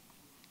code.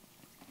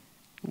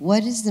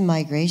 What is the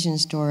migration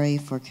story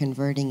for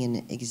converting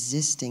an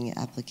existing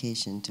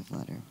application to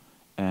Flutter?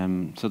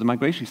 So the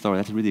migration story,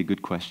 that's a really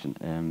good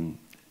question.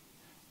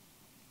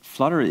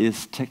 Flutter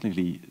is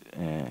technically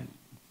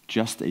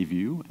just a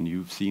view, and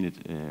you've seen it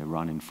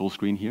run in full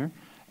screen here.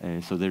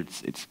 So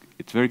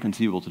it's very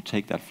conceivable to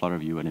take that Flutter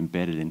view and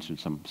embed it into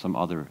some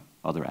other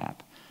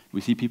app. We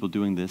see people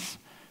doing this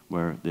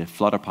where the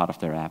Flutter part of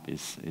their app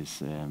is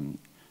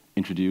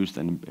introduced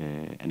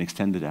and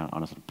extended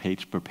on a sort of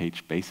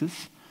page-per-page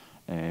basis.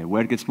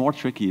 Where it gets more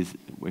tricky is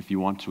if you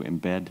want to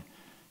embed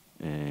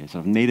sort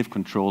of native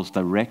controls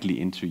directly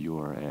into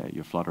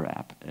your Flutter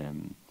app.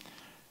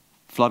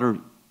 Flutter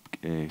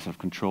sort of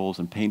controls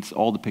and paints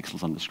all the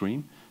pixels on the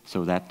screen,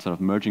 so that sort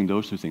of merging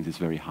those two things is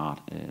very hard.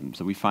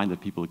 So we find that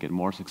people get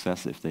more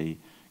success if they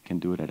can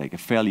do it at like a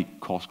fairly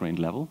coarse-grained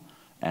level,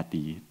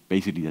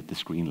 basically at the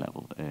screen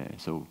level.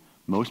 So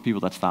most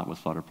people that start with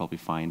Flutter probably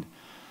find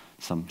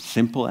some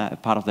simple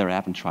part of their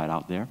app and try it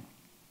out there.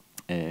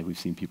 We've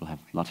seen people have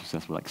lots of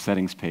success with like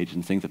settings page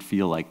and things that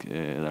feel like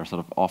they're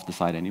sort of off the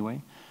side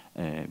anyway.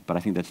 But I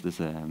think that's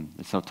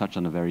sort of touch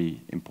on a very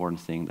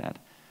important thing that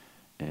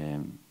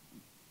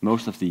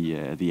most of the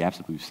apps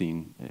that we've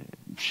seen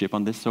ship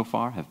on this so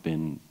far have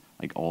been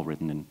like all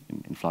written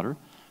in Flutter,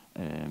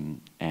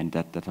 and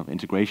that sort of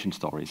integration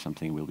story is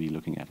something we'll be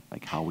looking at,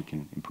 like how we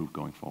can improve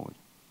going forward.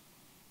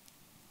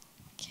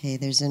 Okay,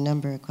 there's a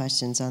number of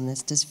questions on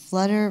this. Does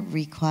Flutter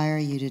require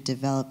you to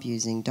develop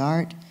using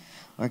Dart,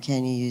 or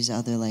can you use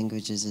other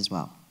languages as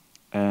well?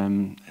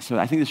 So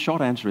I think the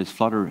short answer is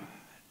Flutter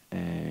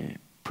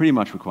pretty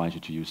much requires you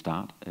to use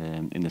Dart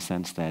in the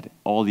sense that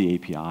all the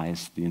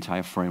APIs, the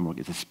entire framework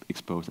is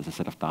exposed as a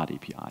set of Dart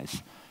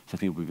APIs. So I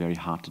think it would be very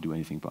hard to do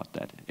anything about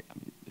that. I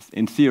mean,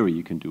 in theory,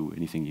 you can do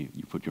anything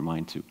you put your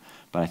mind to.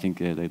 But I think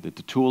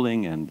the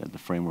tooling and the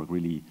framework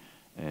really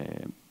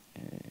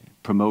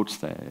promotes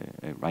the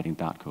writing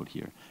Dart code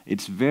here.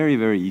 It's very,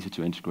 very easy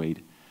to integrate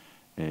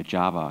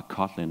Java,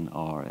 Kotlin,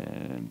 or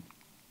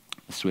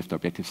Swift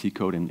Objective-C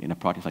code in a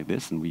project like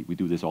this, and we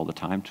do this all the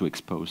time to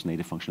expose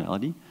native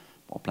functionality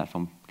or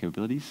platform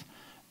capabilities.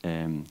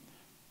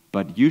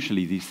 But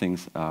usually these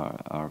things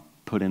are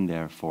put in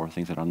there for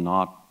things that are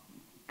not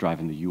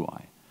driving the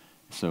UI.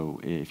 So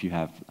if you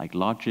have like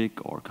logic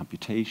or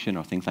computation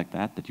or things like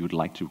that you would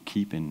like to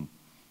keep in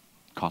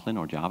Kotlin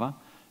or Java,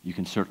 you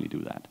can certainly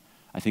do that.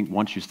 I think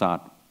once you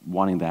start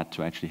wanting that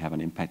to actually have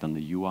an impact on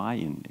the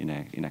UI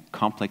in a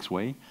complex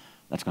way,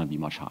 that's going to be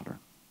much harder.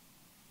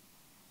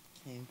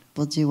 Okay,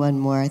 we'll do one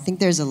more. I think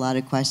there's a lot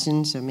of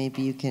questions, so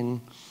maybe you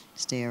can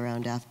stay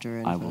around after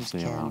and I will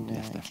stay around,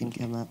 yes, can definitely.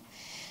 come up.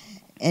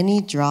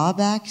 Any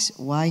drawbacks?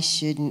 Why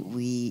shouldn't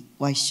we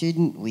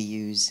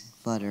use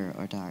Flutter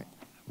or Dart?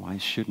 Why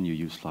shouldn't you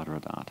use Flutter or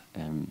Dart?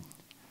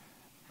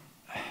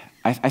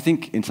 I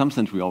think in some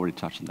sense we already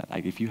touched on that.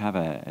 Like if you have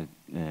a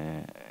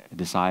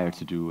desire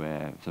to do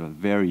a sort of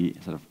very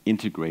sort of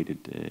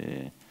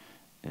integrated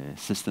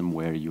system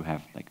where you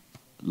have like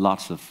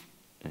lots of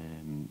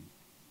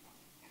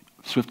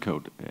Swift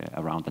code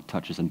around that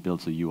touches and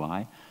builds a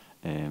UI,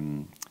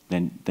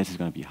 then this is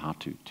going to be hard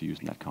to use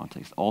in that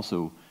context.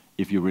 Also,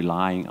 if you're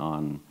relying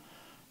on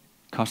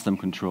custom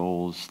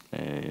controls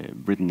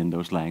written in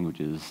those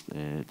languages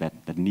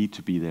that need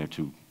to be there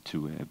to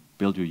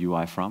build your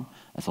UI from,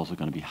 that's also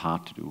going to be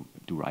hard to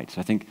do right.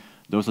 So I think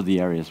those are the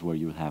areas where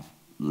you have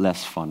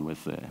less fun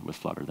with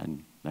Flutter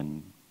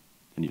than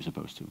you're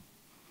supposed to.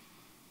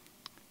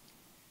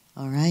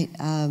 All right.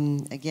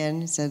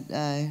 Again, so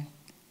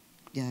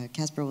yeah,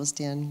 Kasper will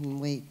stand and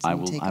wait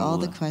and take all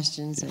the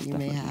questions that you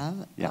may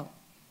have. Yeah. Oh.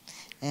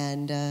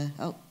 And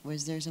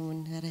was there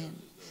someone who had a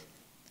hand?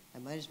 I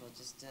might as well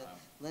just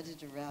let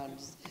it around.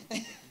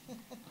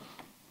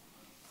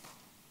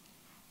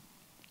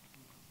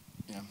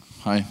 Yeah.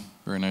 Hi.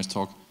 Very nice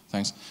talk.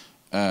 Thanks.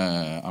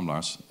 I'm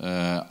Lars.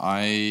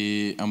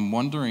 I am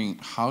wondering,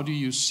 how do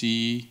you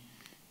see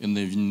in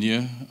the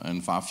near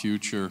and far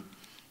future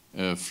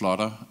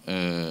Flutter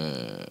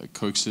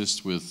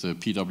coexist with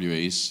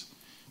PWAs?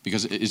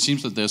 Because it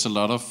seems that there's a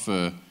lot of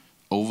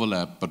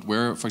overlap, but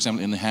where, for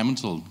example, in the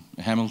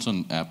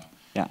Hamilton app,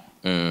 yeah.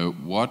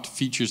 What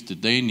features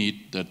did they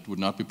need that would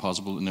not be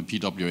possible in a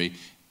PWA,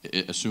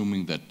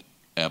 assuming that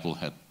Apple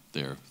had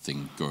their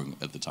thing going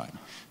at the time,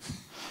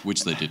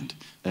 which they didn't?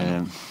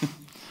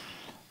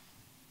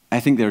 I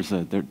think there's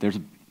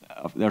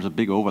a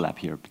big overlap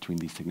here between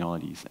these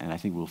technologies, and I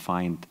think we'll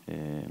find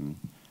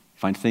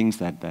things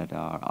that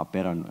are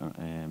better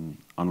on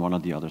one or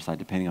the other side,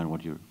 depending on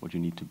what you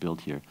need to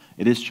build here.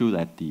 It is true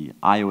that the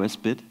iOS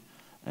bit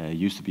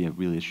used to be a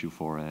real issue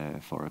for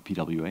a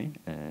PWA,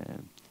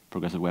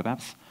 progressive web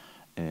apps,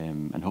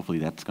 and hopefully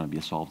that's going to be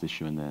a solved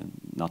issue in the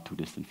not too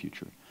distant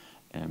future.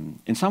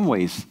 In some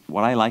ways,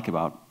 what I like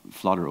about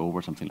Flutter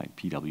over something like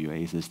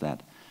PWAs is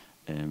that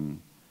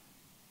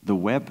the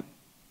web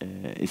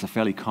is a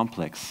fairly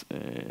complex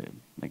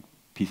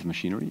piece of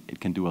machinery. It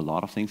can do a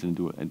lot of things, and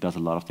it does a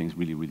lot of things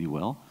really, really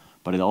well.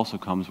 But it also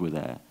comes with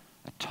a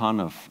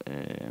ton of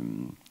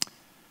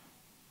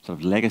sort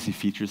of legacy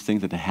features,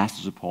 things that it has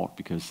to support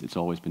because it's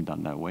always been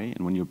done that way.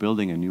 And when you're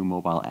building a new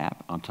mobile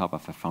app on top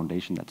of a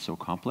foundation that's so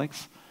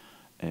complex,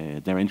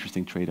 there are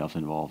interesting trade-offs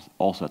involved,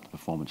 also at the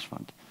performance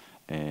front.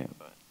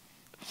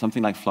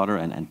 Something like Flutter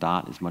and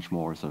Dart is much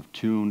more sort of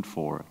tuned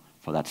for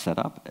that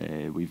setup.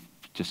 We've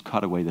just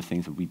cut away the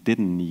things that we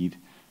didn't need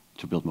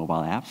to build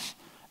mobile apps.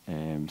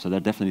 So there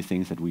are definitely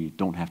things that we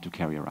don't have to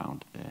carry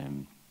around.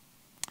 And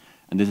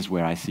this is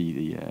where I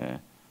see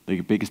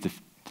the biggest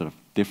sort of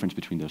difference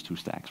between those two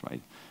stacks,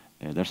 right?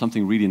 There's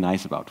something really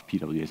nice about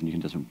PWAs, and you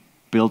can just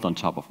build on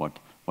top of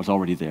what's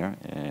already there,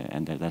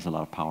 and there's a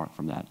lot of power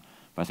from that.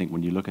 But I think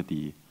when you look at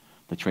the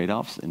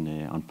trade-offs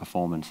on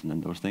performance and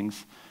then those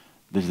things,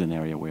 this is an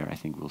area where I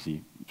think we'll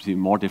see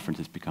more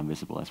differences become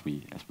visible as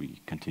we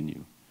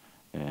continue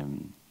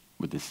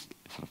with this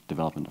sort of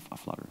development of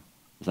Flutter.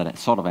 Does that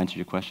sort of answer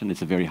your question?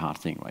 It's a very hard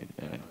thing, right?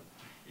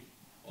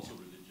 Also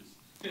religious.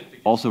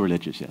 Also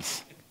religious,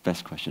 yes.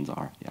 Best questions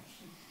are, yeah.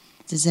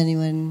 Does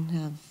anyone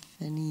have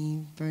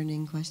any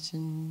burning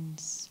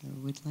questions or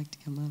would like to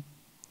come up?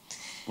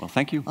 Well,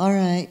 thank you. All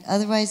right.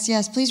 Otherwise,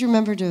 yes, please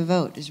remember to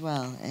vote as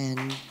well.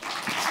 And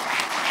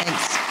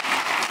thanks.